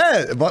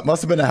 Yeah, it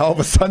must have been a hell of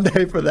a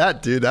Sunday for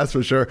that, dude. That's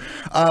for sure.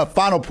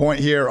 Final point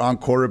here on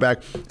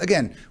quarterback.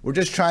 Again, we're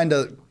just trying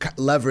to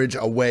leverage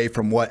away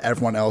from what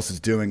everyone else is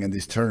doing in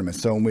these tournaments.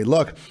 So when we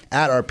look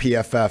at our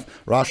PFF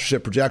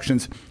rostership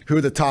projections, who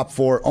are the top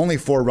 4? Only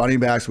 4 running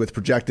backs with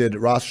projected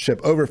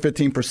rostership over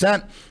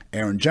 15%.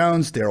 Aaron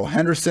Jones, Darrell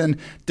Henderson,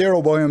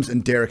 Darrell Williams,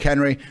 and Derrick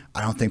Henry.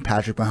 I don't think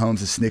Patrick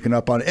Mahomes is sneaking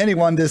up on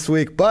anyone this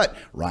week, but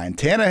Ryan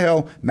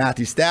Tannehill,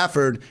 Matthew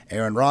Stafford,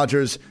 Aaron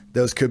Rodgers,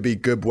 those could be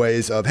good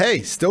ways of,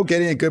 hey, still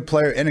getting a good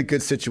player in a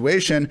good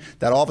situation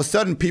that all of a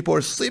sudden people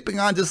are sleeping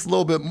on just a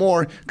little bit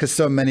more because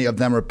so many of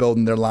them are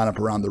building their lineup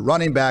around the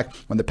running back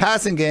when the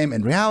passing game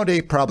in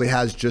reality probably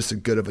has just as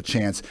good of a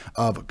chance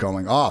of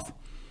going off.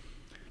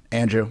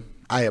 Andrew,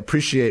 I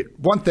appreciate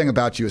one thing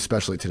about you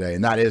especially today,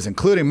 and that is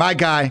including my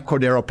guy,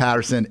 Cordarrelle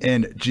Patterson,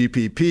 in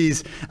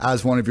GPPs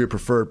as one of your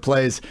preferred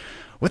plays.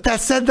 With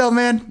that said, though,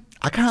 man,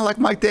 I kind of like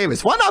Mike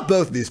Davis. Why not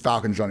both of these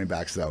Falcons running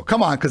backs, though?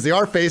 Come on, because they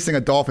are facing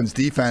a Dolphins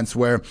defense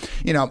where,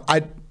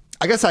 I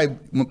guess I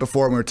went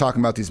before when we were talking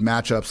about these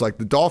matchups, like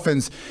the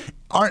Dolphins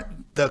aren't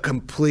the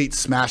complete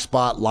smash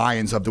spot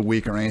Lions of the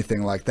week or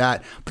anything like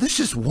that, but it's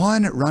just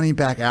one running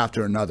back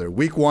after another.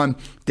 Week 1,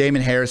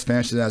 Damon Harris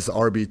finishes as the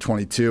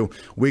RB22.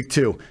 Week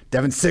 2,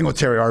 Devin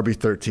Singletary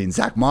RB13,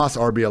 Zach Moss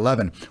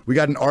RB11. We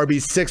got an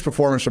RB6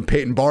 performance from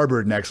Peyton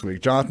Barber next week.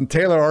 Jonathan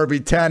Taylor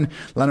RB10,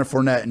 Leonard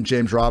Fournette and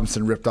James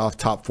Robinson ripped off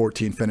top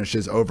 14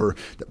 finishes over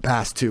the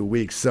past 2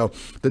 weeks. So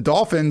the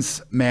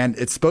Dolphins, man,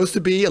 it's supposed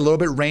to be a little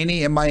bit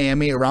rainy in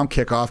Miami around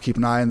kickoff. Keep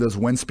an eye on those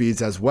wind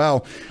speeds as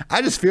well.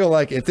 I just feel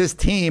like if this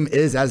team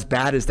is as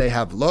bad as they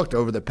have looked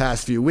over the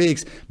past few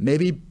weeks,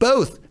 maybe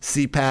both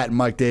C-Pat and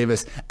Mike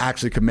Davis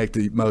actually could make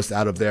the most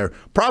out of their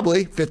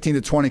probably 15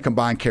 to 20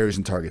 combined carries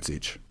and targets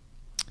each.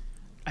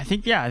 I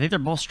think they're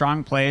both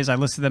strong plays. I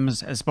listed them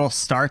as both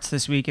starts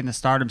this week in the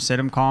start 'em sit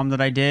 'em column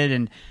that I did.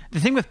 And the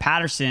thing with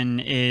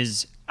Patterson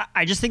is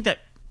I just think that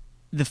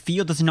the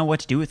field doesn't know what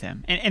to do with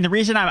him. And the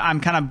reason I'm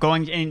kind of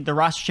going in the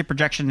rostership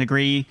projection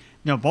degree,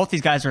 both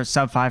these guys are at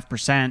sub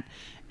 5%.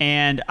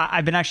 And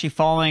I've been actually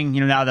following,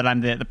 now that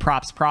I'm the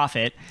props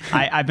prophet,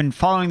 I've been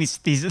following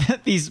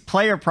these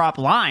player prop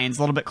lines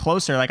a little bit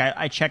closer. Like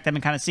I check them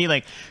and kind of see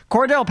like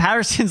Cordarrelle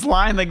Patterson's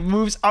line like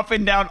moves up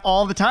and down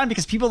all the time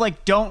because people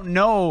like don't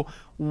know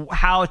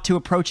how to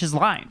approach his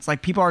lines.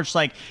 Like people are just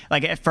like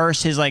at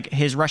first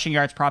his rushing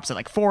yards props at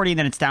like 40,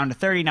 then it's down to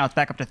 30, now it's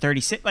back up to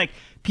 36. Like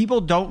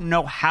people don't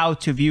know how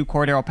to view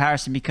Cordarrelle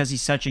Patterson because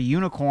he's such a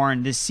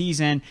unicorn this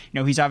season.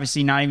 He's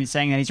obviously not even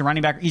saying that he's a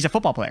running back. He's a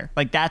football player.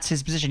 Like that's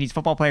his position. He's a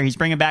football player. He's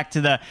bringing back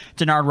to the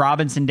Denard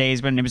Robinson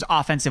days when it was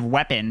offensive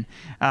weapon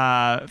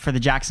for the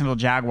Jacksonville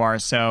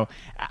Jaguars. So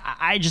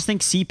I just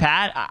think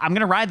C-Pat, I'm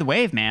going to ride the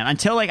wave, man.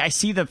 Until like I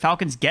see the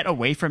Falcons get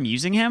away from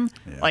using him,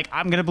 like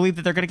I'm going to believe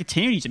that they're going to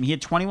continue to use him. He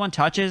had 21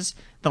 touches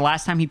the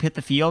last time he hit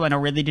the field. I know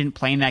Ridley didn't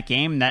play in that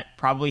game. That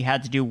probably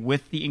had to do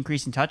with the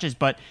increase in touches.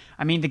 But,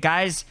 I mean, the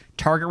guy's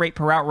target rate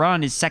per route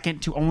run is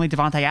second to only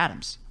Devontae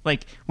Adams.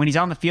 Like, when he's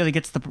on the field, he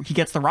gets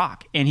the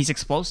rock, and he's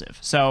explosive.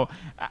 So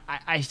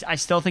I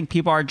still think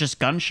people are just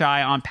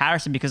gun-shy on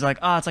Patterson because, like,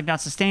 oh, it's, like,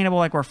 not sustainable.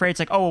 Like, we're afraid. It's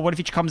like, oh, well, what if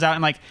he comes out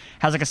and, like,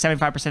 has, like, a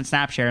 75%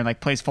 snap share and,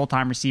 like, plays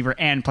full-time receiver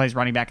and plays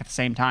running back at the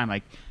same time?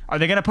 Like, are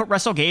they going to put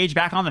Russell Gage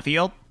back on the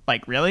field?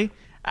 Like, really?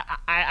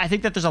 I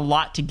think that there's a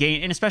lot to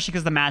gain, and especially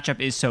because the matchup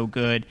is so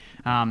good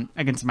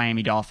against the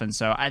Miami Dolphins.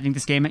 So I think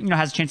this game,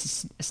 has a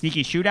chance to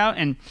sneaky shootout,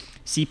 and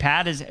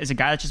C-Pat is a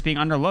guy that's just being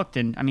underlooked.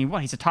 And I mean,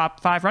 he's a top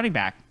 5 running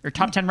back or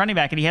top 10 running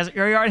back, and he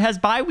already has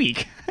bye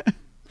week.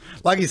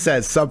 Like you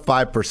said, sub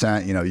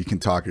 5%, you can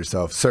talk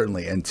yourself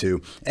certainly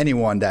into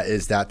anyone that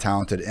is that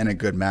talented in a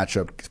good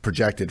matchup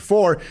projected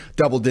for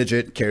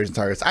double-digit carries and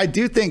targets. I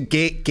do think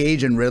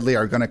Gage and Ridley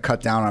are going to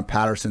cut down on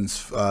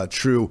Patterson's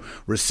true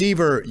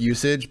receiver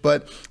usage,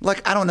 but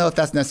I don't know if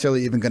that's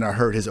necessarily even going to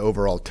hurt his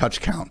overall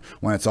touch count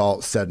when it's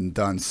all said and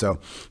done. So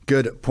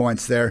good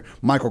points there.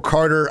 Michael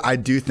Carter, I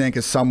do think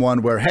is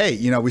someone where, hey,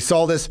 we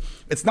saw this.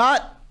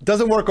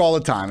 Doesn't work all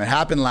the time. It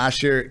happened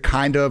last year,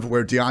 kind of,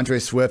 where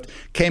DeAndre Swift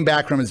came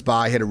back from his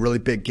bye, had a really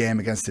big game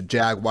against the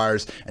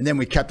Jaguars, and then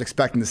we kept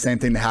expecting the same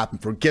thing to happen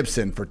for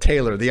Gibson, for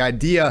Taylor. The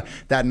idea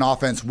that an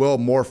offense will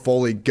more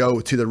fully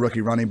go to the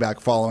rookie running back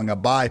following a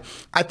bye,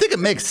 I think it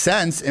makes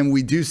sense, and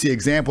we do see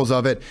examples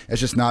of it. It's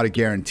just not a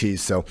guarantee.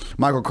 So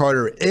Michael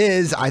Carter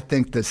is, I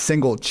think, the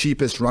single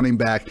cheapest running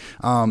back.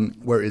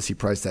 Where is he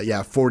priced at?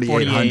 Yeah,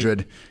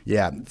 4,800.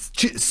 Yeah,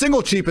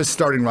 single cheapest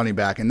starting running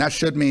back, and that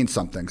should mean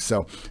something.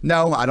 So,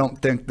 no, I don't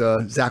think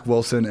the Zach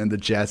Wilson and the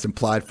Jets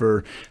implied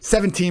for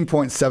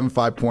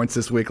 17.75 points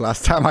this week.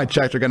 Last time I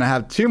checked, are going to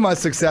have too much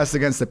success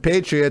against the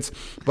Patriots.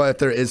 But if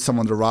there is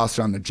someone to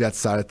roster on the Jets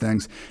side of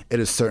things, it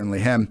is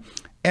certainly him.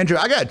 Andrew,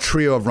 I got a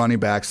trio of running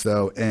backs,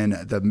 though, in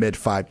the mid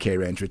 5K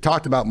range. We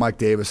talked about Mike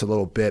Davis a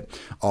little bit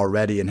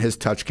already and his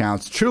touch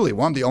counts. Truly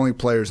one of the only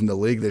players in the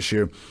league this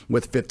year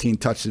with 15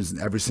 touches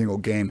in every single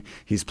game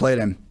he's played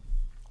in.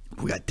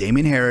 We got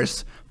Damien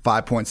Harris,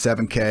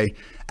 5.7K,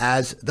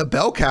 as the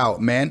bell cow,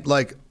 man.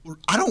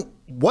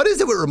 What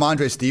is it with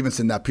Ramondre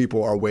Stevenson that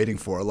people are waiting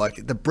for?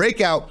 The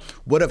breakout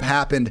would have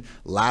happened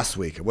last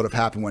week. It would have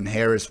happened when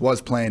Harris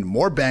was playing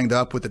more banged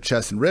up with the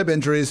chest and rib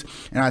injuries.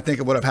 And I think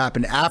it would have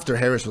happened after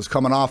Harris was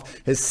coming off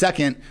his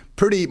second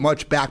pretty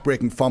much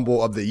backbreaking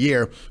fumble of the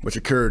year, which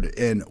occurred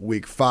in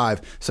week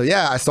 5. So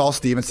yeah, I saw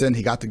Stevenson.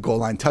 He got the goal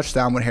line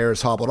touchdown when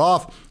Harris hobbled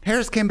off.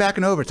 Harris came back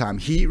in overtime.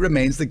 He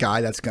remains the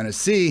guy that's going to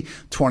see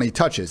 20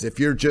 touches. If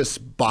you're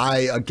just by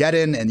a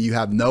get-in and you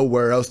have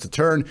nowhere else to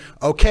turn,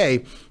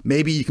 okay,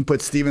 maybe you can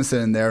put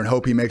Stevenson in there and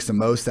hope he makes the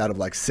most out of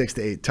like 6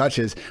 to 8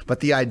 touches.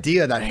 But the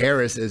idea that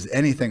Harris is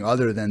anything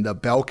other than the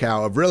bell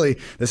cow of really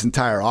this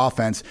entire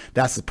offense,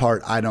 that's the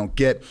part I don't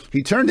get.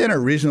 He turned in a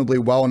reasonably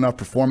well enough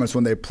performance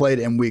when they played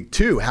in week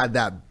 2, had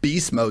that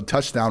beast mode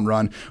touchdown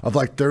run of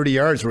like 30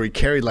 yards where he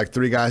carried like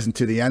 3 guys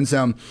into the end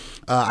zone.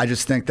 I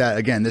just think that,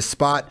 again, this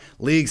spot,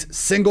 league's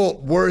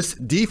single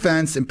worst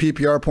defense in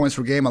PPR points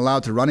per game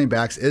allowed to running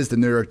backs is the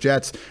New York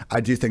Jets. I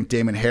do think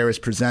Damon Harris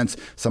presents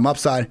some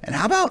upside. And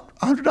how about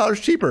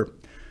 $100 cheaper?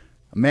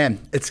 Man,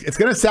 it's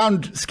going to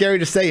sound scary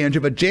to say,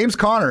 Andrew, but James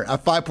Conner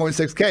at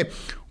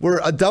 5.6K. We're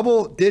a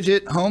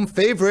double-digit home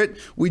favorite.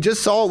 We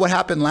just saw what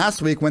happened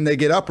last week when they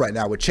get up right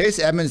now. With Chase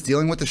Edmonds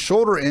dealing with a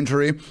shoulder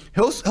injury,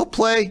 he'll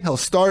play, he'll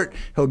start,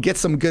 he'll get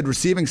some good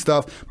receiving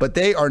stuff, but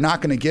they are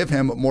not going to give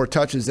him more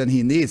touches than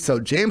he needs. So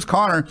James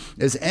Conner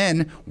is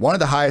in one of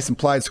the highest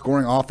implied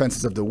scoring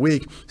offenses of the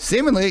week,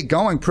 seemingly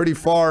going pretty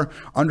far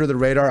under the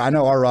radar. I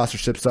know our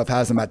rostership stuff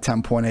has him at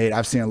 10.8.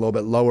 I've seen a little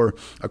bit lower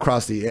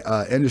across the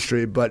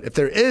industry, but if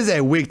there is a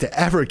week to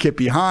ever get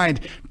behind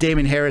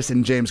Damon Harris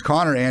and James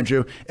Conner,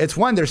 Andrew, it's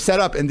when they're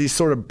set up in these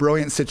sort of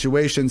brilliant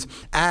situations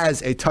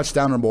as a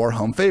touchdown or more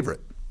home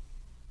favorite.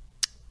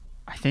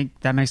 I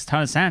think that makes a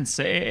ton of sense.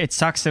 It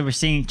sucks that we're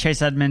seeing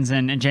Chase Edmonds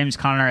and James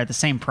Conner at the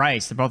same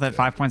price. They're both at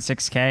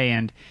 5.6K,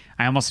 and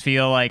I almost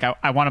feel like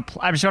I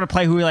just want to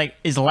play who like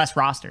is less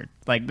rostered.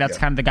 Like that's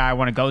kind of the guy I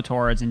want to go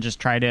towards and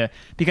just try to,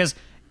 because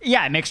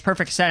yeah, it makes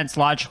perfect sense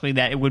logically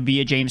that it would be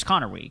a James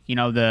Conner week. You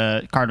know,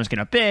 the Cardinals get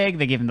up big,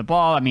 they give him the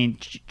ball. I mean,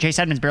 Chase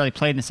Edmonds barely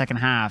played in the second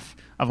half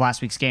of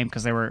last week's game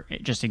because they were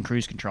just in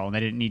cruise control and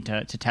they didn't need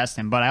to test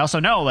him. But I also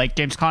know like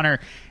James Conner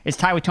is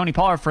tied with Tony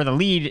Pollard for the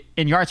lead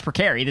in yards per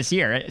carry this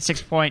year at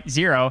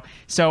 6.0.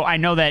 So I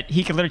know that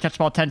he could literally touch the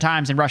ball 10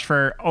 times and rush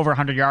for over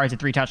 100 yards and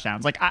 3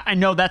 touchdowns. Like I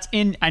know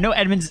I know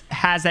Edmonds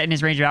has that in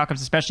his range of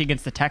outcomes, especially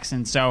against the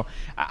Texans. So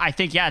I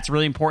think, yeah, it's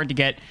really important to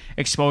get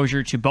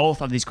exposure to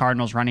both of these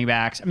Cardinals running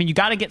backs. I mean, you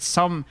got to get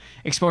some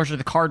exposure to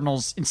the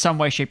Cardinals in some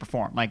way, shape, or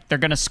form. Like they're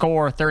going to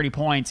score 30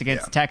 points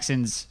against the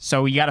Texans.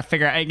 So you got to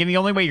figure out, and the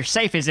only way you're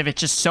safe is if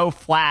it's just so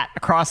flat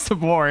across the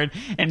board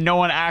and no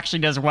one actually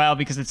does well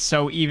because it's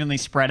so evenly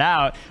spread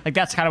out. Like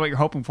that's kind of what you're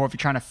hoping for if you're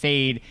trying to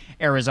fade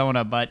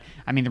Arizona. But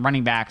I mean, the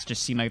running backs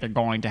just seem like they're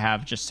going to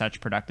have just such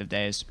productive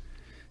days.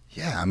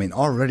 Yeah, I mean,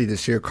 already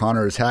this year,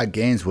 Conner has had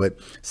games with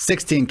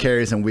 16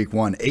 carries in week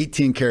 1,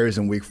 18 carries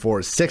in week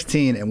 4,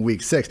 16 in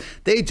week 6.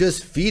 They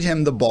just feed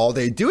him the ball.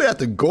 They do it at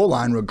the goal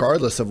line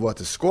regardless of what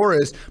the score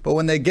is. But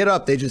when they get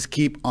up, they just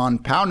keep on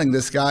pounding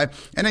this guy.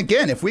 And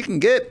again, if we can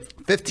get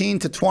 15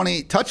 to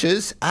 20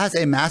 touches as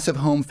a massive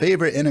home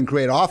favorite in a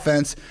great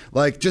offense,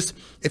 like just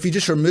if you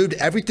just removed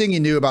everything you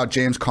knew about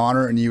James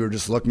Conner and you were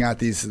just looking at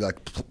these like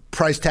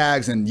price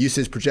tags and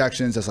usage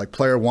projections as like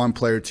player 1,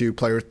 player 2,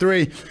 player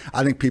 3,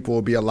 I think people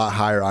will be a lot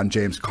higher on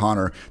James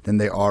Conner than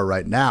they are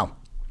right now.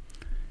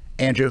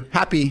 Andrew,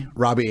 happy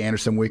Robbie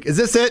Anderson week. Is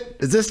this it?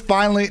 Is this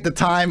finally the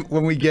time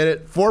when we get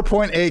it?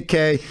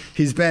 4.8K.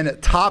 He's been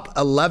top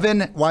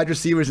 11 wide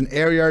receivers in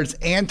air yards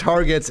and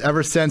targets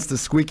ever since the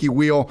squeaky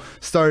wheel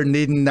started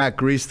needing that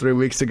grease 3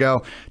 weeks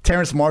ago.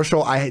 Terrace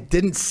Marshall, I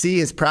didn't see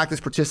his practice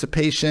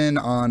participation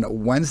on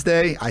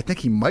Wednesday. I think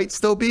he might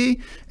still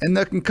be in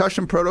the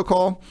concussion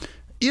protocol.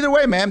 Either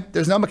way, man,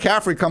 there's no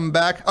McCaffrey coming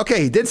back.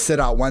 Okay, he did sit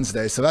out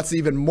Wednesday, so that's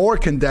even more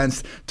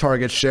condensed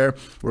target share.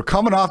 We're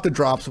coming off the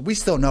drops. We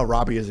still know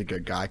Robbie is a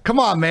good guy. Come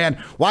on,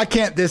 man. Why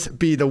can't this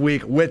be the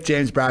week with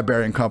James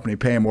Bradbury and company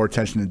paying more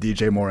attention to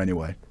DJ Moore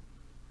anyway?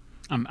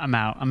 I'm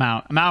out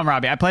on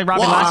Robbie. I played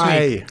Robbie last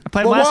week. I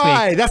played him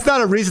last week. That's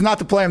not a reason not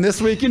to play him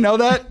this week. You know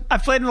that? I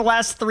played him the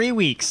last 3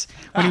 weeks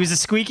when he was a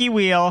squeaky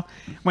wheel,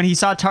 when he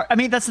saw I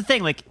mean, that's the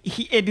thing. Like,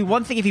 it'd be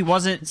one thing if he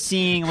wasn't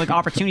seeing like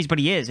opportunities, but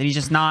he is, and he's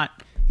just not.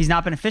 He's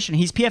not been efficient.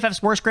 He's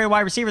PFF's worst graded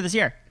wide receiver this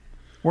year.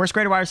 Worst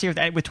graded wide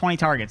receiver with 20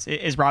 targets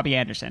is Robbie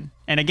Anderson.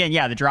 And again,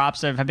 yeah, the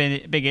drops have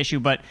been a big issue,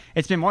 but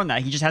it's been more than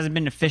that. He just hasn't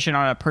been efficient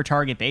on a per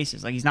target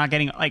basis. Like he's not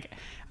getting like.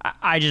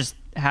 I just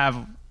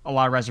have a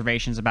lot of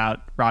reservations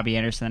about Robbie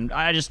Anderson.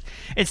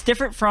 It's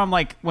different from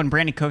like when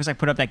Brandon Cooks like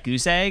put up that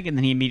goose egg and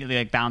then he immediately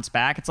like bounced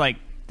back. It's like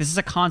this is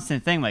a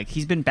constant thing. Like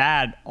he's been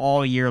bad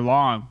all year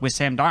long with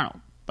Sam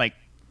Darnold. Like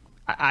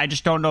I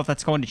just don't know if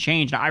that's going to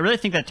change. Now, I really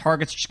think that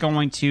target's just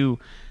going to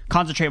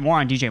concentrate more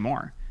on DJ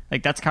Moore.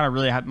 Like that's kind of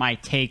really my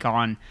take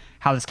on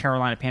how this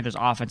Carolina Panthers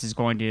offense is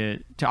going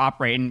to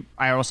operate. And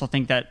I also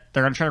think that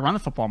they're going to try to run the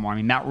football more. I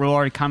mean, Matt Rule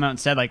already come out and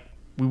said like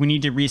we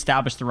need to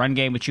reestablish the run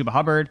game with Chuba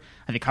Hubbard.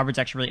 I think Hubbard's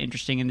actually really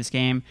interesting in this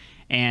game,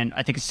 and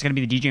I think it's going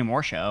to be the DJ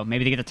Moore show.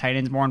 Maybe they get the tight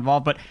ends more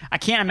involved, but I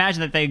can't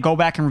imagine that they go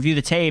back and review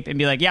the tape and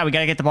be like, yeah, we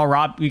got to get the ball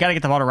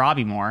to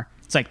Robbie Moore.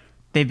 It's like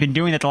they've been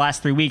doing that the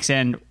last 3 weeks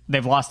and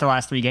they've lost their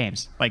last 3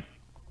 games. Like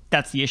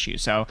that's the issue.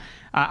 So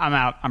I'm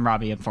out. I'm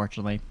Robbie,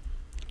 unfortunately.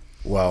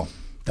 Well,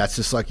 That's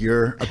just like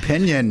your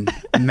opinion,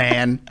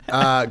 man,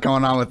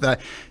 going on with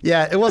that.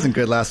 Yeah, it wasn't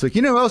good last week.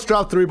 You know who else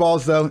dropped 3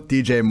 balls, though?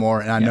 DJ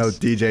Moore. And I know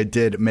DJ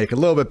did make a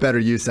little bit better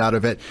use out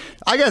of it.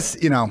 I guess,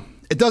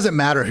 it doesn't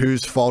matter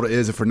whose fault it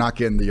is if we're not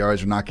getting the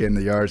yards, we're not getting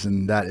the yards,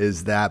 and that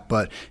is that.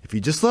 But if you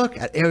just look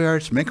at air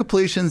yards from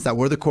incompletions that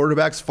were the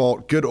quarterback's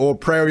fault, good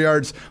old prayer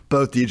yards,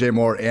 both DJ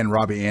Moore and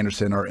Robbie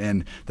Anderson are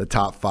in the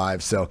top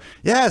 5. So,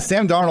 yeah,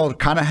 Sam Darnold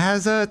kind of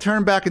has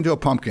turned back into a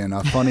pumpkin.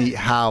 Funny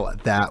how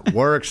that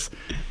works.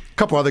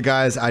 Couple other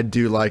guys I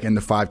do like in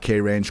the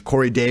 5K range.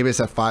 Corey Davis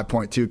at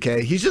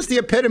 5.2K. He's just the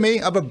epitome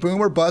of a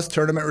boom or bust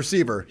tournament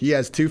receiver. He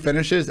has 2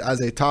 finishes as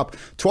a top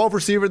 12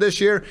 receiver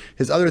this year.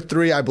 His other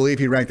 3, I believe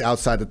he ranked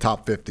outside the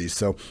top 50.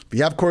 So if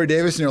you have Corey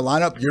Davis in your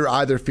lineup, you're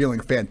either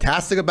feeling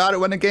fantastic about it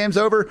when the game's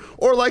over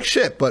or like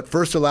shit. But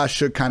first or last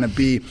should kind of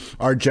be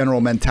our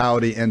general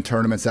mentality in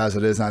tournaments as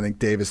it is. And I think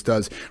Davis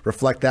does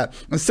reflect that.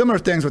 And similar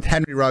things with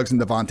Henry Ruggs and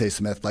Devontae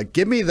Smith. Like,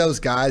 give me those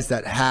guys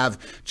that have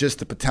just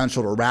the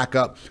potential to rack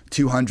up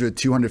 250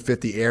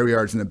 air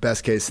yards in the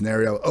best case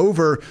scenario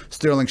over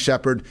Sterling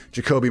Shepard,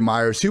 Jacoby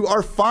Myers, who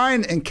are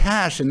fine in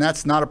cash, and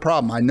that's not a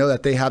problem. I know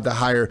that they have the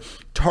higher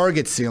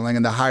target ceiling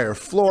and the higher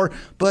floor,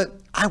 but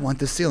I want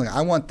the ceiling.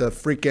 I want the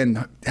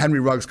freaking Henry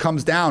Ruggs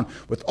comes down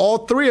with all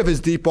 3 of his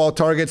deep ball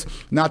targets.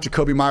 Not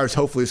Jacoby Myers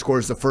hopefully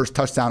scores the first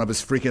touchdown of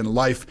his freaking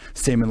life,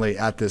 seemingly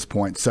at this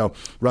point. So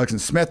Ruggs and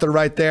Smith are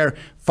right there.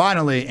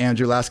 Finally,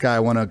 Andrew, last guy I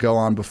want to go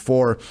on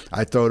before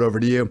I throw it over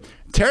to you.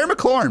 Terry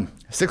McLaurin,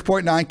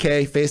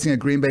 6.9K, facing a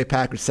Green Bay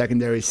Packers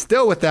secondary,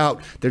 still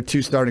without their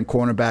 2 starting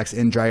cornerbacks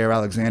in Jair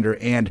Alexander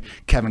and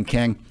Kevin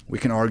King. We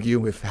can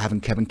argue if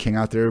having Kevin King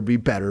out there would be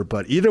better,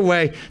 but either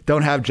way,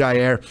 don't have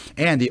Jair.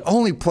 And the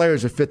only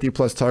players with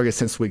 50-plus targets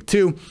since week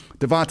 2,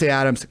 Devontae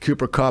Adams,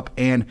 Cooper Kupp,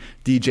 and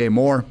DJ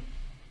Moore.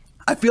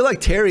 I feel like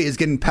Terry is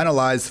getting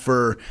penalized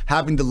for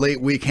having the late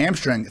week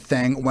hamstring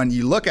thing when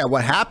you look at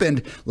what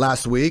happened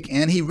last week.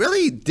 And he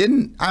really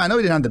didn't, I know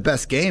he didn't have the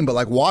best game, but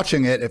like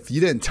watching it, if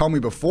you didn't tell me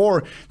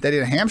before that he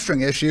had a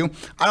hamstring issue,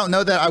 I don't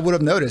know that I would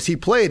have noticed. He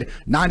played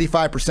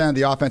 95% of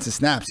the offensive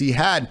snaps. He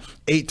had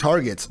 8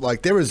 targets.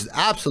 Like, there was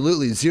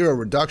absolutely 0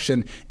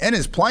 reduction in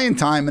his playing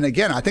time. And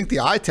again, I think the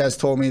eye test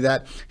told me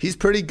that he's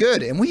pretty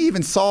good. And we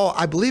even saw,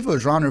 I believe it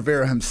was Ron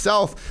Rivera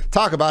himself,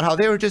 talk about how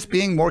they were just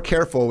being more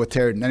careful with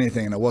Terry than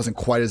anything. And it wasn't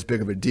quite as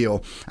big of a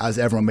deal as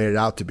everyone made it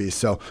out to be.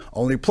 So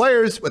only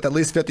players with at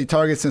least 50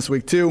 targets since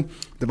week 2,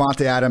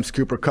 Devontae Adams,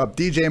 Cooper Kupp,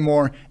 DJ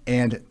Moore,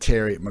 and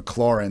Terry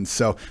McLaurin.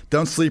 So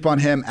don't sleep on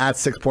him at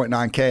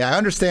 6.9K. I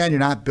understand you're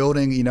not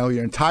building,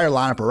 your entire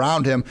lineup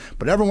around him,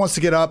 but everyone wants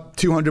to get up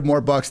 200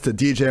 more bucks to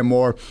DJ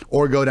Moore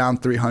or go down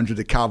 300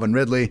 to Calvin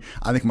Ridley.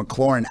 I think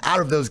McLaurin,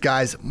 out of those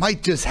guys,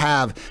 might just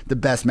have the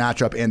best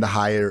matchup and the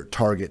higher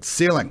target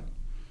ceiling.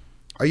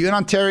 Are you in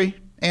on Terry,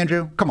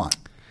 Andrew? Come on.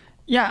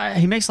 Yeah,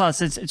 he makes a lot of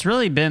sense. It's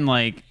really been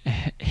like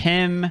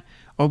him,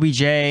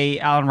 OBJ,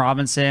 Allen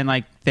Robinson,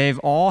 like they've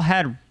all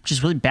had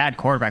just really bad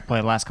quarterback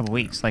play the last couple of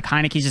weeks. Like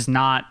Heineke's just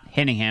not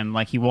hitting him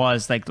like he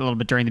was like a little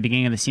bit during the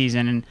beginning of the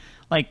season. And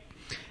like,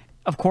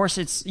 of course,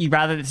 this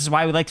is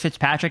why we liked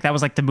Fitzpatrick. That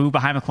was like the move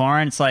behind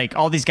McLaurin. It's like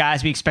all these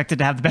guys we expected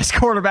to have the best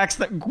quarterbacks,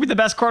 the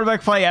best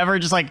quarterback play ever,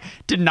 just like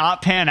did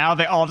not pan out.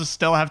 They all just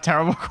still have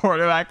terrible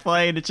quarterback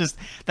play. And it's just,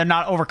 they're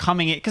not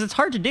overcoming it because it's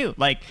hard to do.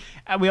 Like,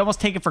 we almost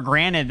take it for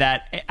granted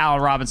that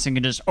Allen Robinson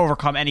can just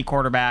overcome any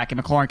quarterback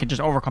and McLaurin can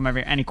just overcome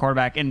any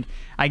quarterback. And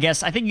I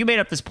think you made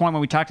up this point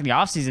when we talked in the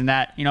offseason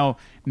that,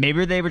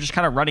 maybe they were just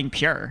kind of running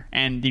pure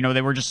and,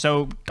 they were just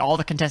all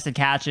the contested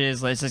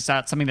catches. It's just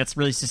not something that's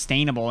really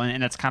sustainable.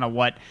 And that's kind of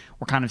what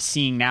we're kind of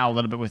seeing now a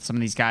little bit with some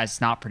of these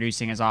guys not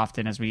producing as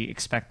often as we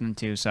expect them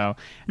to. So,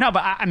 no,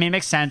 but I mean, it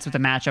makes sense with the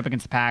matchup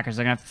against the Packers.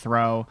 They're going to have to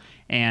throw,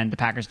 and the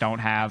Packers don't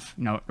have,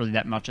 really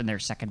that much in their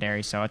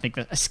secondary. So I think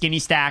a skinny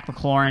stack,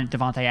 McLaurin,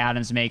 Devontae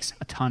Adams makes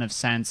a ton of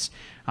sense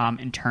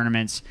in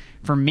tournaments.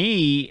 For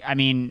me, I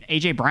mean,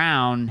 A.J.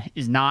 Brown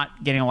is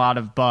not getting a lot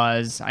of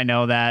buzz. I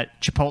know that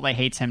Chipotle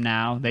hates him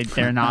now.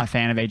 They're not a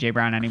fan of A.J.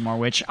 Brown anymore,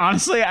 which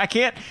honestly, I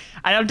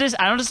don't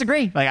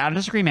disagree. Like, I don't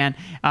disagree, man.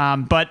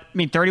 But I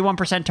mean,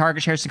 31%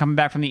 target shares coming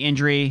back from the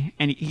injury,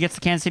 and he gets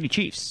the Kansas City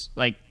Chiefs.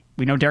 Like,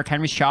 we know Derrick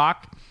Henry's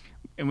chalk,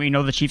 and we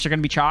know the Chiefs are going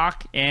to be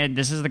chalk, and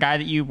this is the guy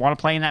that you want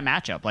to play in that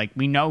matchup. Like,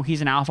 we know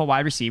he's an alpha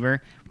wide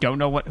receiver. Don't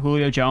know what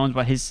Julio Jones,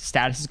 what his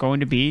status is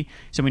going to be.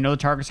 So we know the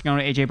targets are going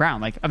to A.J.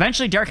 Brown. Like,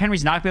 eventually, Derrick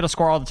Henry's not going to be able to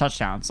score all the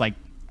touchdowns. Like,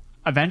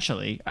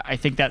 eventually. I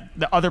think that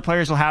the other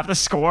players will have to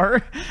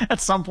score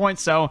at some point.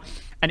 So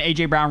an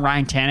A.J. Brown,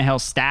 Ryan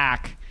Tannehill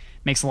stack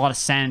makes a lot of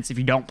sense if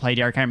you don't play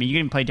Derrick Henry. You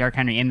can play Derrick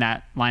Henry in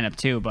that lineup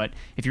too, but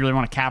if you really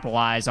want to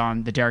capitalize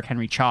on the Derrick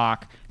Henry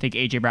chalk, I think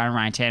A.J. Brown and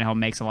Ryan Tannehill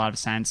makes a lot of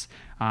sense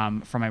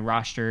from a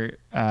roster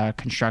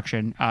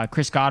construction.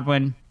 Chris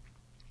Godwin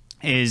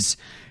is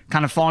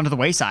kind of fallen to the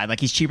wayside.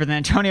 Like, he's cheaper than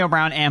Antonio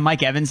Brown and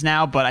Mike Evans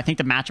now, but I think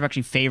the matchup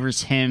actually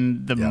favors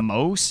him the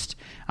most.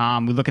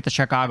 We look at the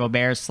Chicago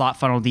Bears slot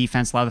funnel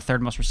defense, allow the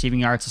third most receiving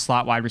yards to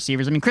slot wide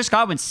receivers. I mean, Chris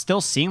Godwin's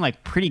still seeing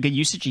like pretty good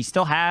usage. He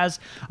still has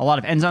a lot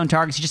of end zone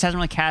targets. He just hasn't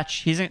really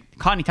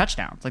caught any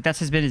touchdowns. Like,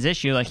 that's been his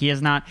issue. Like, he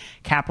has not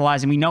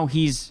capitalized, and we know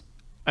he's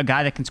a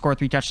guy that can score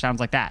 3 touchdowns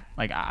like that.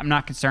 Like, I'm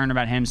not concerned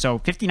about him. So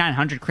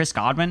 5,900 Chris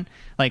Godwin,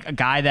 like a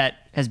guy that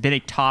has been a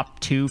top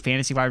 2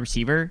 fantasy wide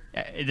receiver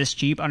this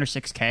cheap, under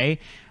 6K.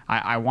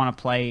 I want to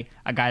play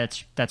a guy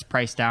that's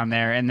priced down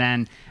there. And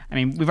then, I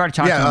mean, we've already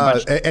talked to him a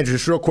bunch. And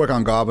just real quick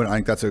on Godwin, I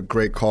think that's a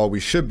great call.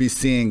 We should be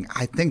seeing,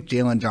 I think,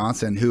 Jalen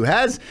Johnson, who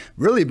has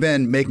really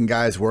been making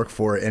guys work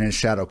for it in his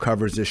shadow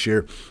covers this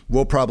year,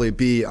 will probably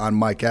be on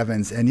Mike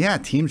Evans. And yeah,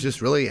 teams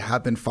just really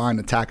have been fine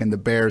attacking the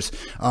Bears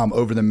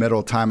over the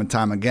middle time and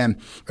time again.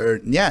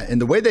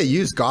 And the way they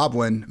use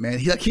Godwin, man,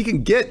 he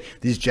can get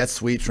these jet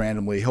sweeps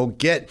randomly. He'll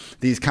get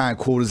these kind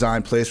of cool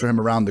design plays for him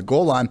around the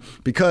goal line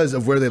because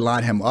of where they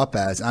line him up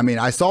as. I mean,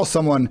 I saw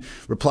someone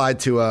replied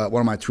to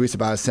one of my tweets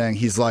about it saying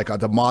he's like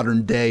the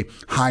modern day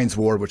Hines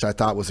Ward, which I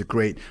thought was a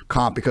great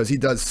comp because he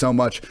does so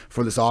much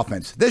for this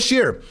offense. This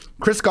year,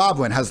 Chris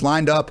Godwin has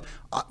lined up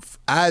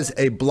as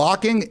a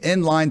blocking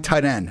inline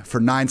tight end for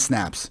 9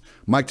 snaps.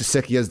 Mike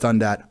Gesicki has done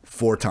that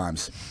 4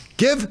 times.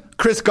 Give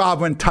Chris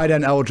Godwin tight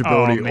end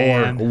eligibility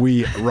or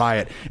we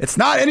riot. It's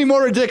not any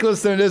more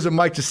ridiculous than it is with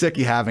Mike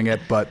Gesicki having it,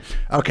 but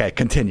okay,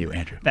 continue,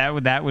 Andrew.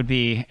 That would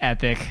be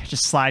epic.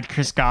 Just slide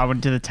Chris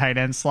Godwin to the tight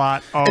end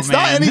slot. It's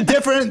not any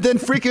different than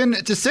freaking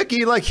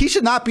Gesicki. Like, he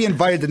should not be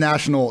invited to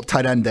National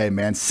Tight End Day,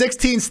 man.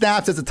 16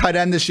 snaps as a tight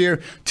end this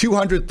year,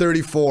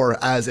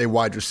 234 as a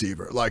wide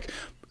receiver. Like,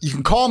 you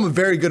can call him a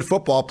very good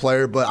football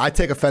player, but I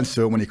take offense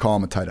to it when you call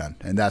him a tight end,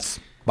 and that's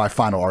my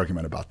final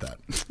argument about that.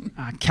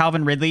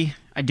 Calvin Ridley,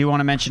 I do want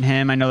to mention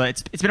him. I know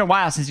that it's been a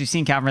while since we've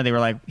seen Calvin Ridley. We're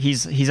like,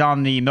 he's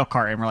on the milk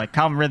cart, and we're like,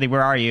 Calvin Ridley,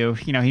 where are you?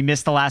 You know, he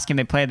missed the last game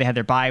they played. They had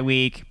their bye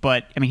week,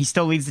 but I mean, he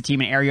still leads the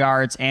team in air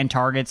yards and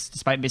targets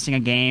despite missing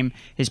a game.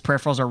 His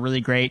peripherals are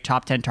really great.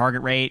 Top 10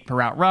 target rate per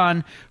route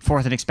run,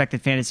 4th in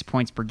expected fantasy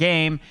points per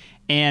game,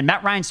 and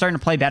Matt Ryan's starting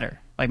to play better.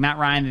 Like, Matt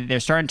Ryan, they're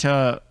starting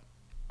to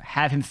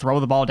have him throw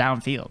the ball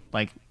downfield.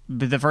 Like,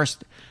 the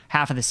first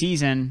half of the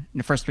season, in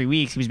the first 3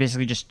 weeks, he was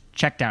basically just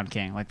check down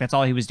king. Like, that's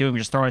all he was doing,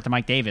 was just throwing it to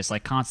Mike Davis,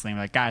 like, constantly.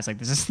 We're like, guys, like,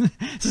 this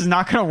is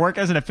not going to work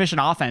as an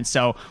efficient offense.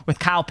 So with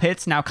Kyle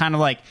Pitts now kind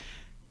of like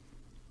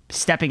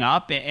stepping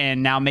up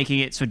and now making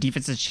it so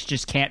defenses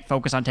just can't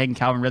focus on taking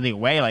Calvin Ridley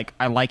away, like,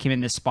 I like him in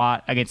this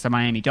spot against the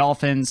Miami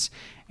Dolphins.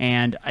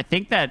 And I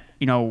think that,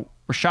 you know,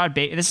 Rashad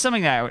Bateman, this is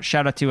something that I would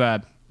shout out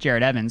to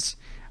Jared Evans.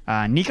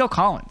 Nico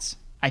Collins,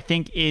 I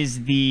think,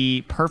 is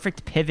the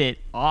perfect pivot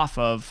off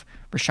of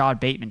Rashad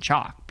Bateman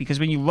chalk, because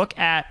when you look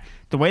at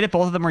the way that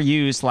both of them were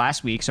used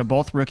last week, so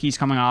both rookies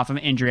coming off of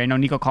injury. I know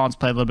Nico Collins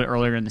played a little bit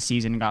earlier in the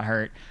season and got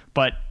hurt,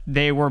 but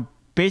they were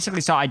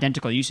basically saw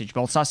identical usage.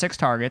 Both saw 6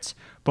 targets,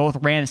 both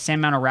ran the same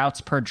amount of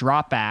routes per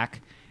drop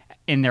back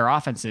in their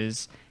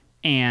offenses.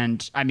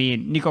 And I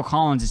mean, Nico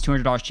Collins is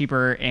 $200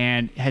 cheaper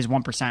and has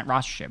 1%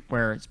 rostership,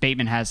 whereas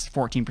Bateman has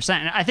 14%.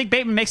 And I think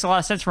Bateman makes a lot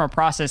of sense from a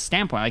process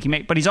standpoint.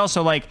 Like, but he's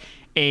also like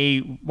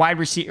a wide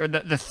receiver,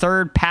 the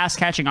third pass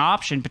catching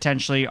option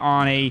potentially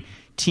on a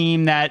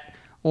team that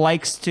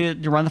likes to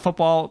run the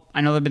football.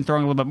 I know they've been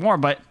throwing a little bit more,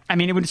 but I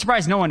mean, it would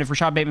surprise no one if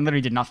Rashad Bateman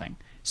literally did nothing.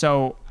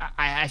 So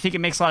I think it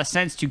makes a lot of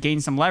sense to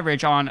gain some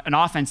leverage on an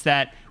offense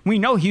that we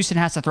know Houston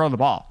has to throw the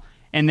ball.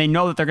 And they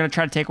know that they're going to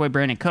try to take away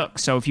Brandon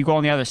Cooks. So if you go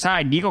on the other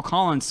side, Nico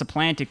Collins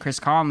supplanted Chris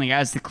Conley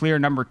as the clear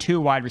number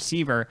 2 wide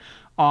receiver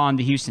on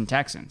the Houston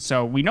Texans.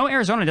 So we know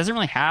Arizona doesn't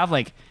really have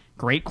like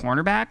great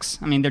cornerbacks.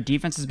 I mean, their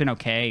defense has been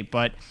okay,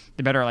 but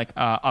they're better like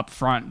up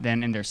front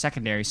than in their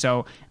secondary.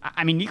 So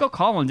I mean, Nico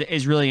Collins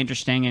is really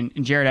interesting,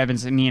 and Jared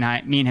Evans and me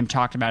and him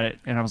talked about it,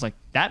 and I was like,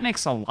 that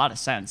makes a lot of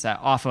sense. That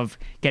off of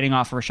getting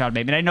off of Rashad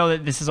Bateman. I know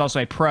that this is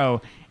also a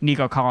pro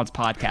Nico Collins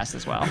podcast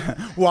as well.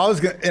 Well, I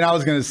was going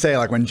to say,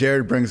 like, when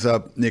Jared brings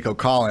up Nico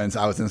Collins,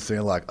 I was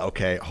instantly like,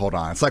 okay, hold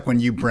on. It's like when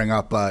you bring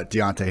up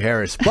Deontay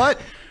Harris, but.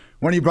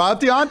 When you brought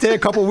up Deontay a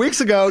couple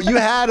weeks ago, you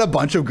had a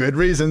bunch of good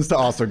reasons to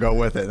also go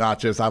with it. Not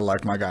just, I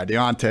like my guy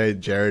Deontay,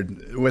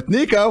 Jared with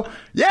Nico.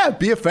 Yeah,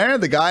 be a fan of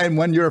the guy. And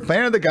when you're a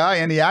fan of the guy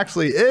and he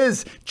actually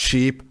is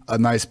cheap, a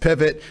nice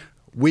pivot,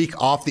 week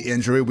off the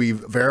injury, we've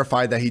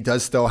verified that he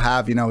does still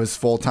have, you know, his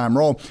full-time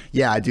role.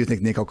 Yeah, I do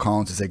think Nico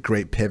Collins is a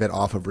great pivot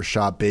off of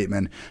Rashad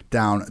Bateman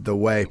down the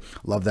way.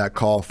 Love that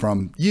call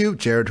from you,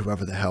 Jared,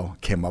 whoever the hell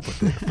came up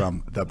with it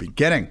from the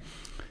beginning.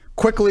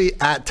 Quickly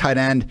at tight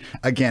end,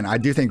 again, I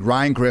do think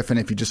Ryan Griffin,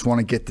 if you just want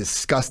to get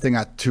disgusting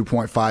at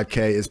 2.5K,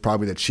 is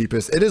probably the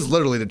cheapest. It is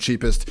literally the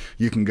cheapest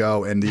you can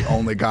go, and the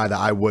only guy that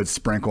I would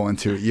sprinkle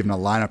into even a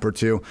lineup or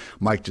two.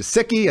 Mike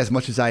Gesicki, as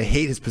much as I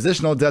hate his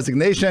positional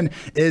designation,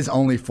 is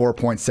only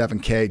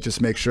 4.7K. Just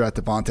make sure that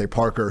Devontae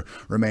Parker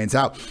remains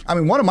out. I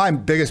mean, one of my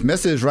biggest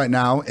misses right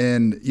now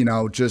in, you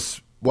know,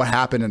 just what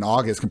happened in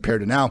August compared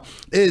to now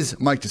is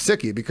Mike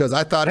Gesicki, because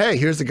I thought, hey,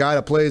 here's the guy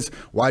that plays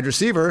wide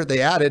receiver. They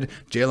added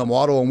Jalen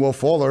Waddle and Will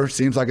Fuller.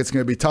 Seems like it's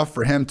going to be tough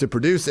for him to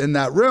produce in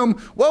that room.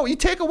 Well, you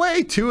take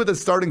away 2 of the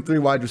starting 3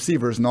 wide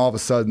receivers, and all of a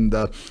sudden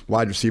the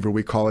wide receiver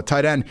we call a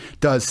tight end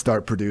does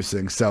start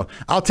producing. So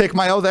I'll take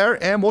my L there,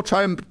 and we'll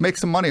try and make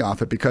some money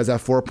off it, because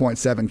at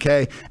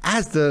 4.7K,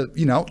 as the,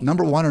 you know,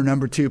 number 1 or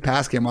number 2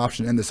 pass game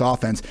option in this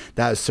offense,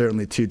 that is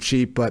certainly too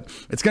cheap. But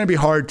it's going to be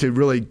hard to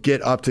really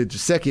get up to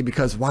Gesicki,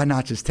 because why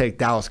not just take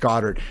Dallas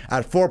Goedert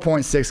at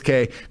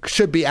 4.6K.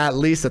 Should be at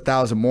least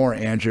 1,000 more,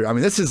 Andrew. I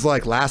mean, this is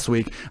like last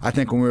week, I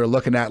think, when we were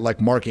looking at like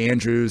Mark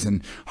Andrews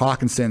and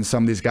Hawkinson,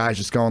 some of these guys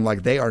just going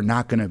like they are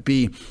not going to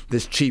be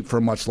this cheap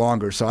for much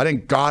longer. So I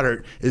think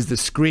Goddard is the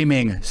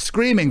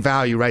screaming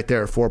value right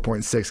there at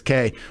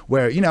 4.6K,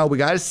 where, you know, we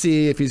got to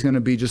see if he's going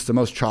to be just the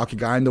most chalky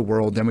guy in the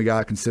world. Then we got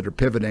to consider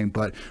pivoting.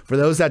 But for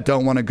those that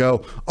don't want to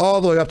go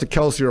all the way up to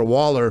Kelsey or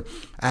Waller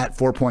at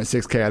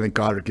 4.6K, I think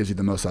Goddard gives you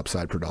the most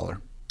upside per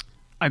dollar.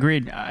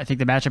 Agreed. I think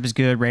the matchup is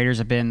good. Raiders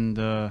have been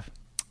the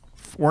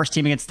worst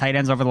team against tight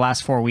ends over the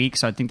last 4 weeks,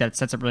 so I think that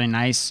sets up really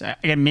nice.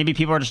 Again, maybe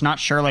people are just not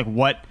sure like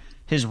what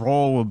his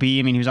role will be.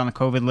 I mean, he was on the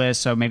COVID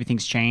list, so maybe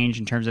things change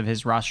in terms of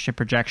his rostership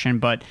projection.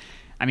 But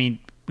I mean,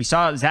 we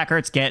saw Zach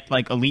Ertz get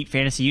like elite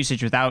fantasy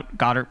usage without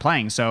Goddard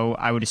playing, so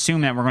I would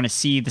assume that we're going to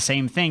see the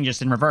same thing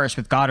just in reverse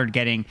with Goddard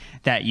getting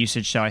that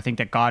usage. So I think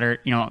that Goddard,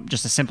 you know,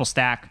 just a simple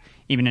stack,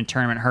 even in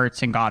tournament,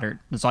 Hurts and Goddard.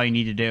 That's all you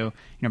need to do. You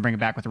know, bring it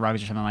back with the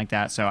Ruggs or something like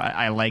that. So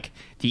I like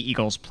the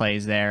Eagles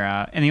plays there.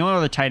 And the only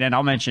other tight end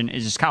I'll mention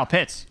is just Kyle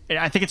Pitts.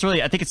 I think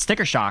it's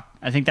sticker shock.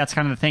 I think that's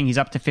kind of the thing. He's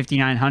up to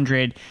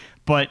 5,900,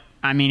 but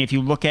I mean, if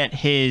you look at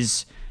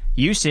his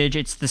usage,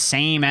 it's the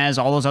same as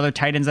all those other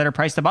tight ends that are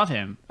priced above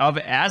him,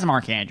 as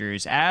Mark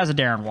Andrews, as a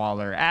Darren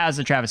Waller, as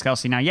a Travis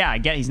Kelce. Now, yeah, I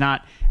get he's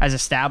not as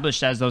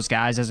established as those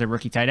guys as a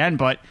rookie tight end,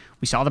 but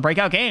we saw the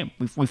breakout game.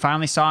 We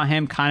finally saw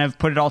him kind of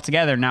put it all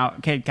together. Now,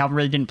 okay, Calvin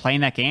really didn't play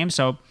in that game,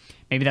 so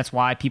maybe that's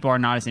why people are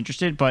not as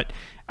interested, but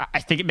I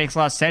think it makes a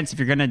lot of sense if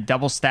you're going to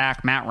double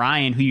stack Matt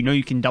Ryan, who you know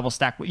you can double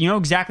stack with. You know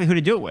exactly who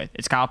to do it with.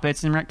 It's Kyle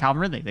Pitts and Calvin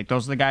Ridley. Like,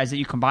 those are the guys that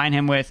you combine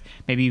him with.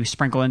 Maybe you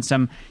sprinkle in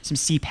some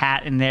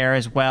CPAT in there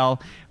as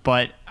well.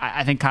 But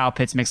I think Kyle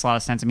Pitts makes a lot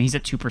of sense. I mean, he's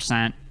at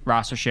 2%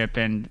 rostership,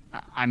 and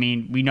I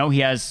mean, we know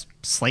he has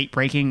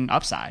slate-breaking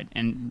upside.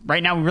 And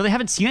right now, we really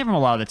haven't seen it from a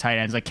lot of the tight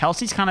ends. Like,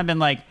 Kelsey's kind of been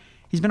like,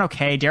 he's been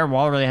okay. Darren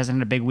Waller really hasn't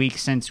had a big week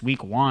since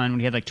week 1 when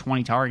he had like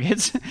 20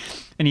 targets.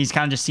 And he's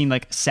kind of just seen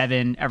like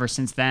 7 ever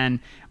since then.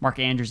 Mark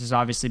Andrews has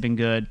obviously been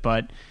good,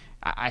 but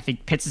I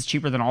think Pitts is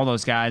cheaper than all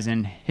those guys,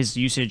 and his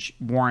usage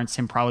warrants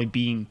him probably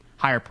being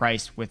higher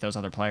priced with those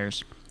other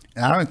players.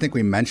 And I don't think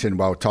we mentioned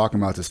while we're talking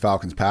about this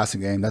Falcons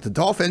passing game that the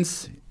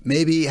Dolphins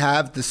maybe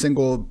have the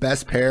single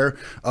best pair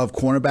of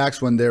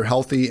cornerbacks when they're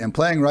healthy and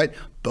playing right.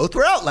 Both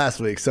were out last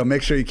week, so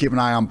make sure you keep an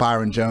eye on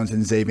Byron Jones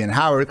and Xavier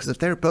Howard, because if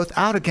they're both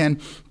out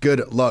again,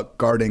 good luck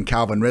guarding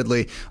Calvin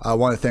Ridley.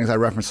 One of the things I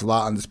reference a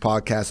lot on this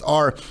podcast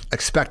are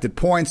expected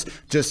points,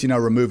 just, you know,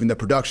 removing the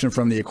production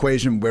from the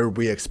equation where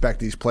we expect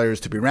these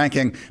players to be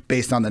ranking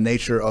based on the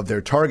nature of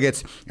their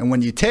targets. And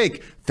when you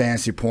take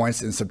fantasy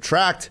points and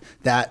subtract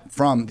that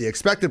from the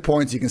expected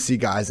points, you can see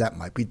guys that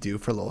might be due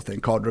for a little thing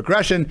called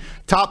regression.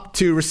 Top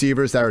 2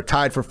 receivers that are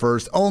tied for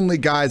first, only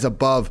guys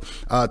above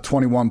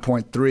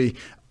 21.3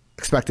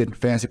 expected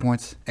fantasy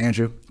points,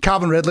 Andrew,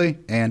 Calvin Ridley,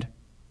 and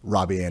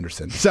Robbie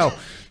Anderson. So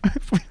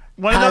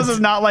one of those is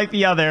not like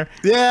the other.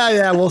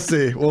 Yeah, we'll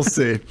see.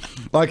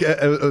 Like,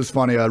 it was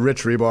funny.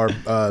 Rich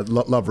Rebar,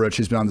 love Rich.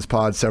 He's been on this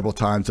pod several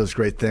times. Does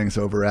great things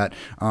over at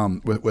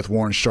with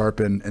Warren Sharp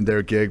and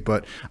their gig.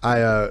 But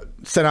I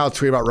sent out a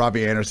tweet about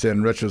Robbie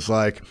Anderson. Rich was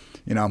like,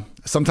 you know,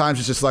 sometimes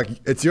it's just like,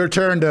 it's your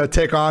turn to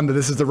take on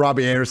this is the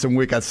Robbie Anderson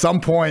week. At some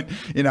point,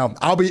 you know,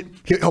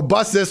 he'll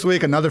bust this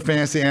week. Another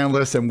fantasy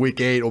analyst in week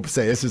 8 will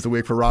say this is the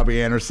week for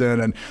Robbie Anderson,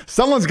 and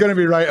someone's going to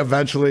be right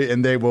eventually,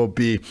 and they will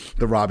be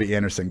the Robbie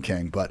Anderson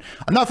king. But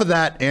enough of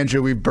that,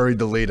 Andrew. We've buried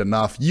the lead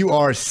enough. You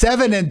are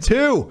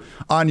 7-2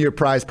 on your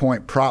Prize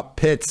Point prop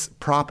picks.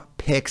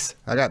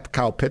 I got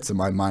Kyle Pitts in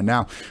my mind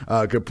now.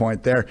 Good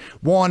point there.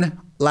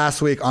 One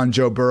last week on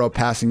Joe Burrow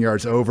passing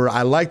yards over.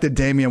 I like the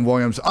Damian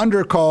Williams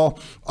under call.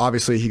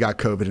 Obviously, he got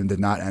COVID and did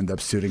not end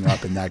up suiting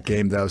up in that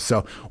game, though.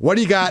 So what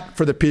do you got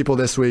for the people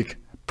this week?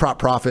 Prop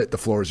Profit, the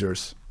floor is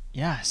yours.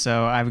 Yeah,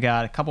 so I've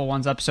got a couple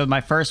ones up. So my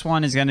first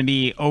one is going to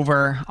be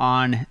over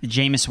on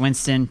Jameis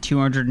Winston,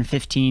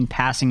 215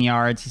 passing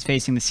yards. He's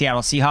facing the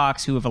Seattle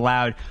Seahawks, who have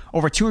allowed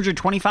over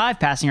 225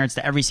 passing yards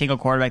to every single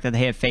quarterback that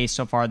they have faced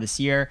so far this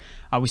year.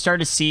 We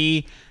started to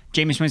see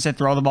Jameis Winston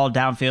throw the ball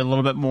downfield a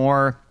little bit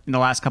more in the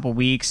last couple of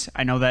weeks.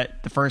 I know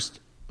that the first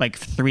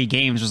 3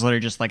 games was literally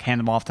just hand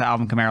the ball off to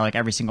Alvin Kamara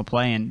every single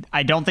play, and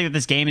I don't think that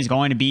this game is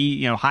going to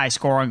be high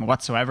scoring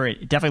whatsoever.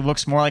 It definitely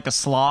looks more like a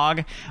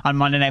slog on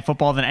Monday Night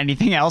Football than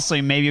anything else, so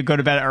maybe you go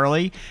to bed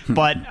early.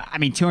 But I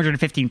mean,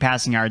 215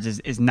 passing yards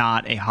is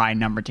not a high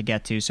number to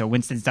get to. So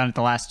Winston's done it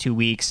the last 2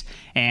 weeks,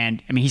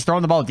 and I mean, he's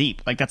throwing the ball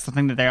deep. That's the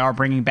thing that they are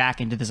bringing back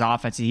into this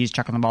offense. He's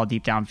chucking the ball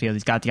deep downfield.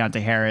 He's got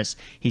Deontay Harris,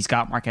 he's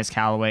got Marquez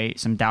Callaway,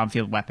 some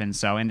downfield weapons.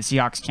 So, and the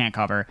Seahawks can't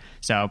cover.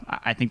 So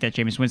I think that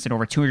Jameis Winston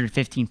over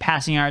 215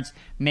 passing yards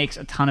makes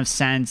a ton of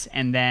sense.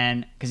 And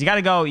then, because you got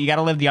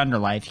to live the under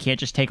life. You can't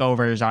just take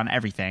overs on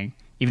everything,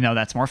 even though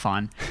that's more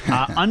fun.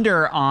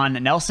 Under on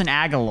Nelson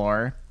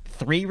Agholor,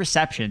 3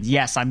 receptions.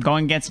 Yes, I'm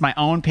going against my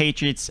own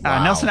Patriots.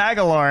 Wow. Nelson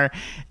Agholor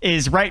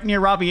is right near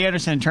Robbie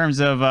Anderson in terms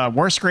of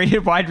worst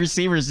graded wide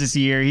receivers this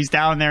year. He's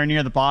down there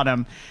near the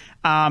bottom.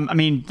 I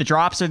mean, the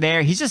drops are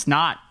there. He's just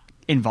not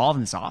involved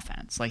in this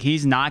offense. Like,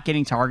 he's not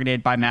getting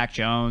targeted by Mac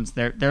Jones.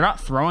 They're not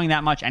throwing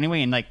that much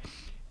anyway. And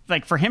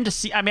like for him to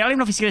see, I mean, I don't even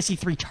know if he's going to see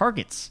 3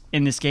 targets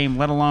in this game,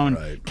 let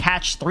alone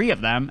catch 3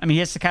 of them. I mean, he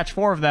has to catch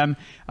 4 of them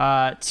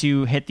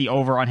to hit the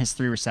over on his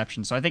 3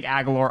 receptions. So I think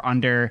Aguilar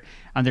under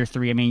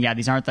 3. I mean, yeah,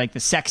 these aren't like the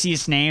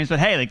sexiest names, but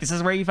hey, like, this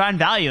is where you find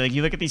value. Like,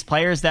 you look at these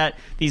players that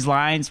these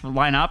lines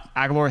line up,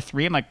 Aguilar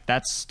 3, I'm like,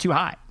 that's too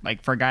high.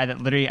 Like, for a guy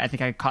that literally, I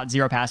think I caught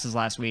 0 passes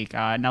last week,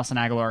 Nelson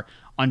Aguilar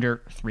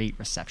under 3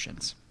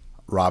 receptions.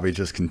 Robbie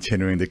just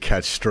continuing to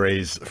catch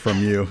strays from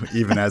you,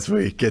 even as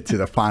we get to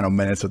the final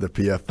minutes of the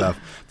PFF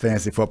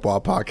Fantasy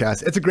Football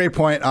Podcast. It's a great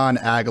point on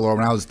Aguilar.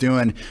 When I was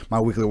doing my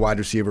weekly wide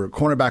receiver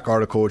cornerback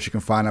article, which you can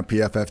find on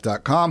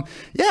PFF.com,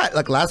 yeah,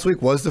 like last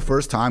week was the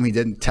first time he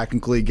didn't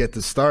technically get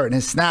the start. And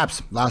his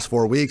snaps last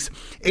 4 weeks,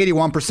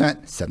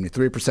 81%,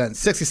 73%,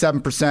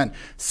 67%,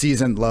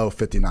 season low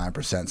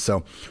 59%.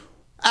 So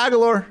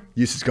Aguilar,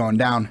 usage going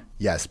down.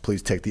 Yes,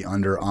 please take the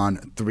under on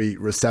 3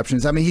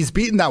 receptions. I mean, he's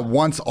beaten that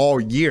once all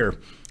year.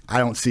 I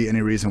don't see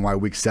any reason why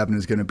week 7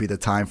 is going to be the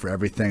time for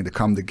everything to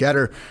come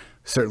together.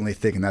 Certainly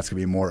thinking that's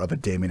going to be more of a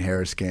Damien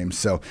Harris game.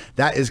 So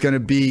that is going to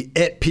be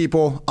it,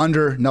 people.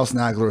 Under Nelson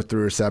Aguilar,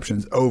 3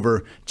 receptions.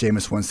 Over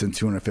Jameis Winston,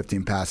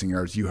 215 passing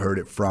yards. You heard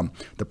it from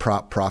the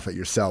prop prophet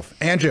yourself.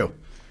 Andrew,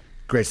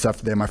 great stuff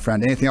today, my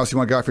friend. Anything else you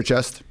want to go off your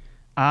chest?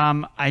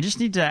 I just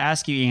need to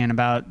ask you, Ian,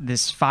 about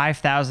this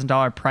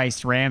 $5,000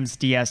 priced Rams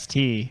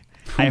DST.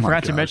 I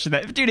forgot to mention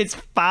that, dude. It's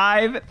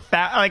 $5,000.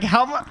 Like,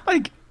 how much?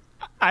 Like,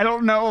 I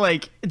don't know.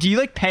 Like, do you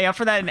like pay up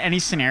for that in any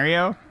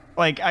scenario?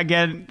 Like,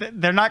 again,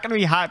 they're not going to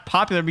be hot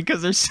popular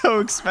because they're so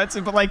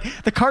expensive. But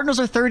like, the Cardinals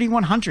are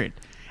 3,100,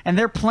 and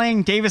they're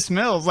playing Davis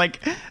Mills.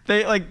 Like,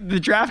 the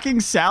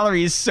DraftKings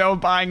salary is so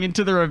buying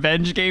into the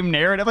revenge game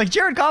narrative. Like,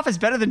 Jared Goff is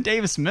better than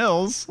Davis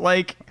Mills.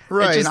 Like,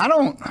 right? Just,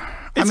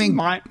 I mean,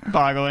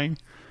 mind-boggling.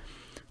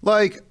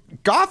 Like,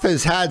 Goff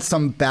has had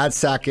some bad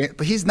sack,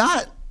 but he's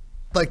not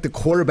like the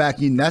quarterback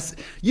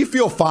you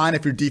feel fine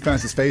if your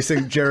defense is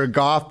facing Jared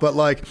Goff, but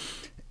like,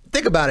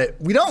 think about it.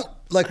 We don't,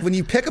 like, when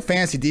you pick a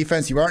fantasy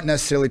defense, you aren't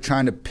necessarily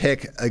trying to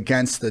pick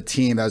against the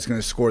team that's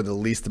going to score the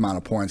least amount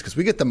of points, because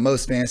we get the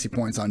most fantasy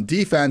points on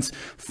defense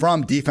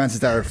from defenses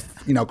that are,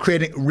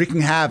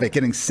 wreaking havoc,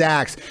 getting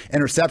sacks,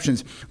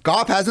 interceptions.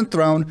 Goff hasn't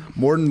thrown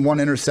more than 1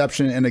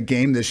 interception in a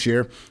game this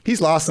year.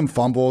 He's lost some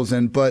fumbles,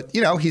 but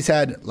he's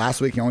had,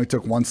 last week he only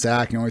took 1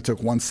 sack. He only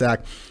took 1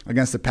 sack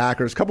against the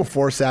Packers, a couple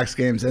 4 sacks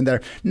games in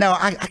there. No,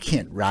 I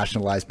can't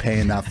rationalize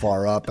paying that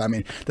far up. I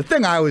mean, the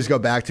thing I always go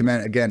back to,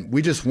 man, again,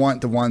 we just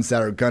want the ones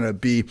that are going to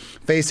be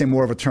facing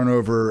more of a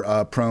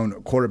turnover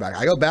prone quarterback.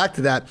 I go back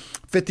to that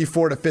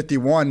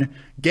 54-51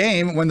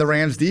 game when the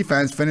Rams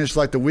defense finished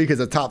like the week as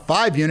a top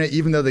 5 unit,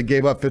 even though they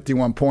gave up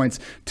 51 points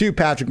to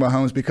Patrick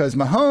Mahomes, because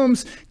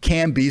Mahomes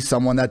can be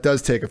someone that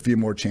does take a few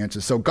more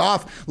chances. So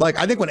Goff, like,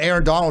 I think when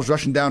Aaron Donald's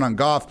rushing down on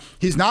Goff,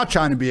 he's not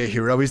trying to be a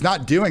hero. He's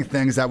not doing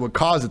things that would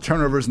cause the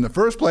turnovers in the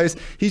first place.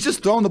 He's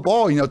just throwing the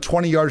ball,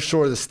 20 yards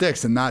short of the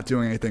sticks and not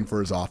doing anything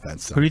for his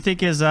offense. So. Who do you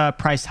think is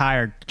priced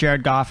higher,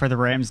 Jared Goff or the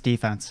Rams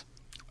defense?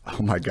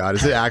 Oh my God,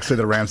 is it actually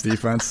the Rams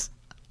defense?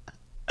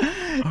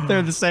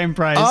 They're the same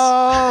price.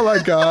 Oh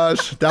my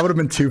gosh, that would have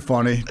been too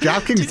funny.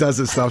 DraftKings does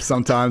this stuff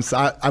sometimes.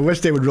 I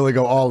wish they would really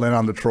go all in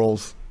on the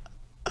trolls.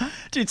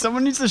 Dude,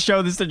 someone needs to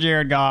show this to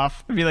Jared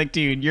Goff and be like,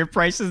 dude, your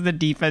price is the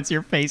defense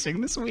you're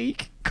facing this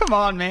week. Come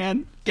on,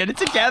 man. Get it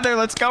together.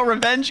 Let's go.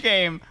 Revenge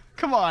game.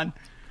 Come on.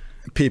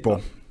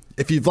 People,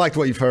 if you've liked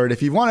what you've heard,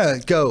 if you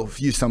want to go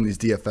use some of these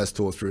DFS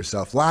tools for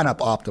yourself, Lineup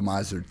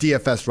Optimizer,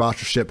 DFS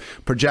rostership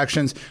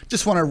projections,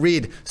 just want to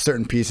read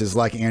certain pieces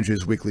like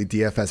Andrew's weekly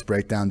DFS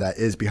breakdown that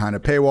is behind a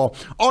paywall,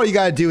 all you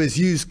got to do is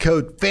use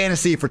code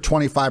FANTASY for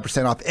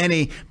 25% off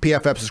any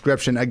PFF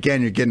subscription.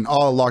 Again, you're getting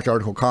all large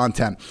article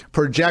content,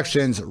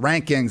 projections,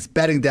 rankings,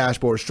 betting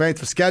dashboard,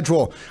 strength of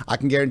schedule. I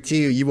can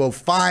guarantee you will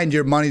find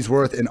your money's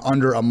worth in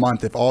under a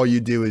month if all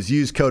you do is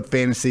use code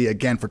FANTASY,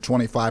 again, for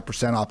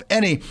 25% off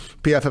any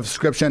PFF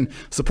subscription.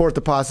 Support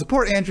the pod,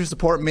 support Andrew,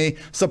 support me,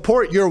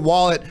 support your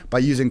wallet by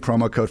using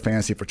promo code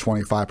FANTASY for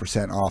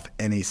 25% off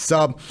any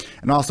sub.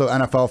 And also,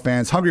 NFL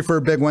fans hungry for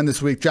a big win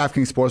this week,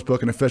 DraftKings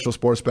Sportsbook, an official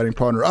sports betting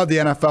partner of the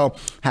NFL,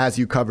 has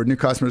you covered. New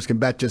customers can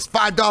bet just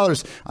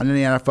 $5 on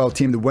any NFL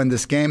team to win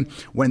this game,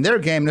 win their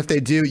game, and if they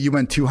do, you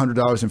win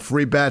 $200 in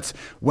free bets.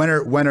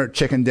 Winner, winner,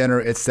 chicken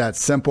dinner. It's that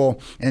simple.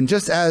 And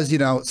just as,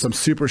 some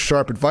super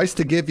sharp advice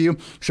to give you,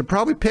 should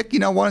probably pick,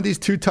 one of these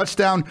 2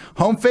 touchdown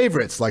home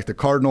favorites like the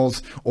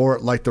Cardinals or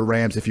like the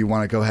Rams if you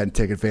want to go ahead and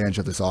take advantage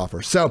of this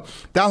offer. So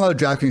download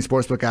the DraftKings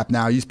Sportsbook app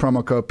now. Use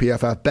promo code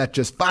PFF. Bet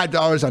just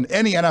 $5 on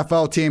any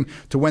NFL team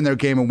to win their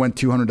game and win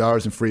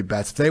 $200 in free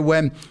bets. If they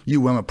win,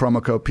 you win with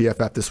promo code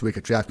PFF this week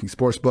at DraftKings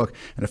Sportsbook,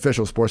 an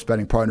official sports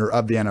betting partner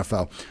of the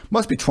NFL.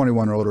 Must be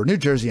 21 or older. New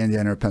Jersey,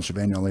 Indiana, or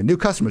Pennsylvania only. New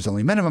customers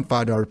only. Minimum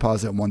 $5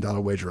 deposit and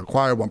 $1 wager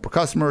required. 1 per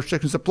customer.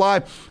 Restrictions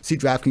apply. See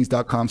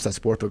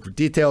DraftKings.com/sportsbook for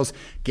details.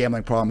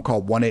 Gambling problem?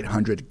 Call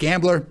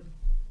 1-800-GAMBLER.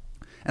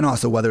 And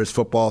also, whether it's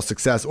football,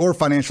 success, or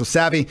financial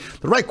savvy,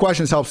 the right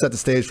questions help set the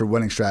stage for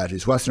winning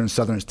strategies. Western and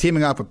Southern is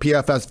teaming up with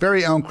PFF's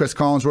very own Chris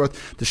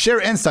Collinsworth to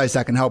share insights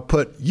that can help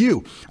put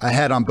you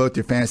ahead on both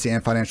your fantasy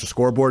and financial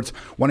scoreboards.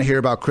 Want to hear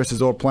about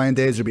Chris's old playing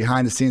days or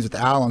behind the scenes with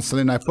Al on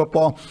Sunday Night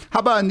Football? How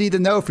about a need to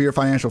know for your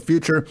financial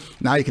future?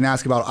 Now you can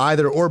ask about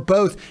either or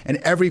both, and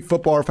every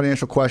football or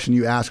financial question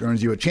you ask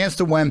earns you a chance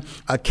to win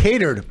a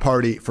catered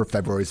party for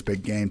February's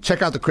big game.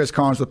 Check out the Chris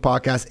Collinsworth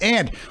podcast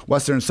and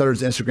Western and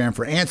Southern's Instagram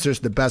for answers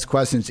to the best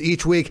questions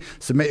each week.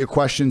 Submit your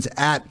questions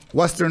at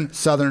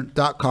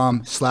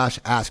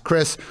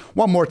westernsouthern.com/askchris.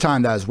 One more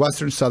time, that is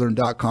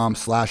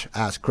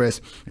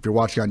westernsouthern.com/askchris. If you're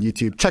watching on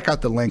YouTube, check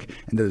out the link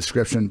in the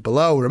description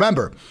below.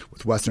 Remember,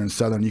 with Western and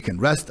Southern, you can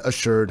rest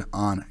assured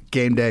on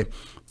game day.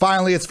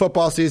 Finally, it's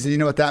football season. You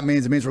know what that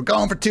means. It means we're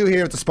going for two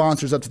here with the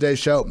sponsors of today's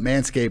show.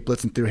 Manscaped,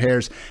 blitzing through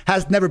hairs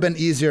has never been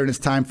easier, and it's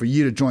time for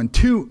you to join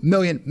 2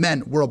 million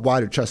men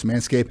worldwide who trust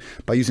Manscaped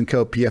by using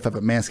code PFF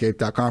at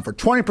manscaped.com for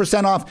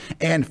 20% off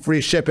and free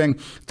shipping.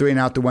 Throwing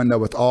out the window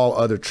with all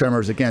other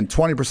trimmers. Again,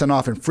 20%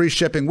 off and free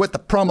shipping with the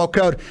promo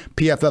code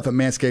PFF at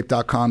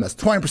manscaped.com. That's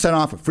 20%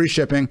 off and free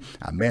shipping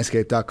at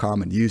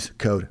manscaped.com and use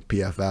code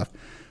PFF.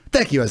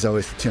 Thank you, as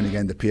always, for tuning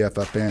in to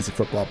PFF Fantasy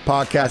Football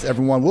Podcast.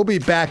 Everyone, we'll be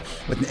back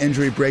with an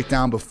injury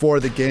breakdown before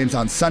the games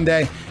on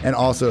Sunday. And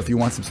also, if you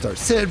want some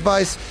start-sit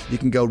advice, you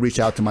can go reach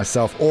out to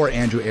myself or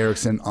Andrew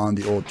Erickson on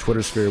the old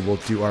Twitter sphere. We'll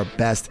do our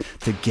best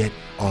to get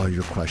all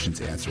your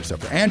questions answered. So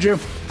for Andrew,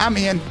 I'm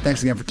Ian.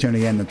 Thanks again for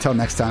tuning in. Until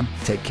next time,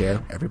 take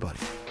care, everybody.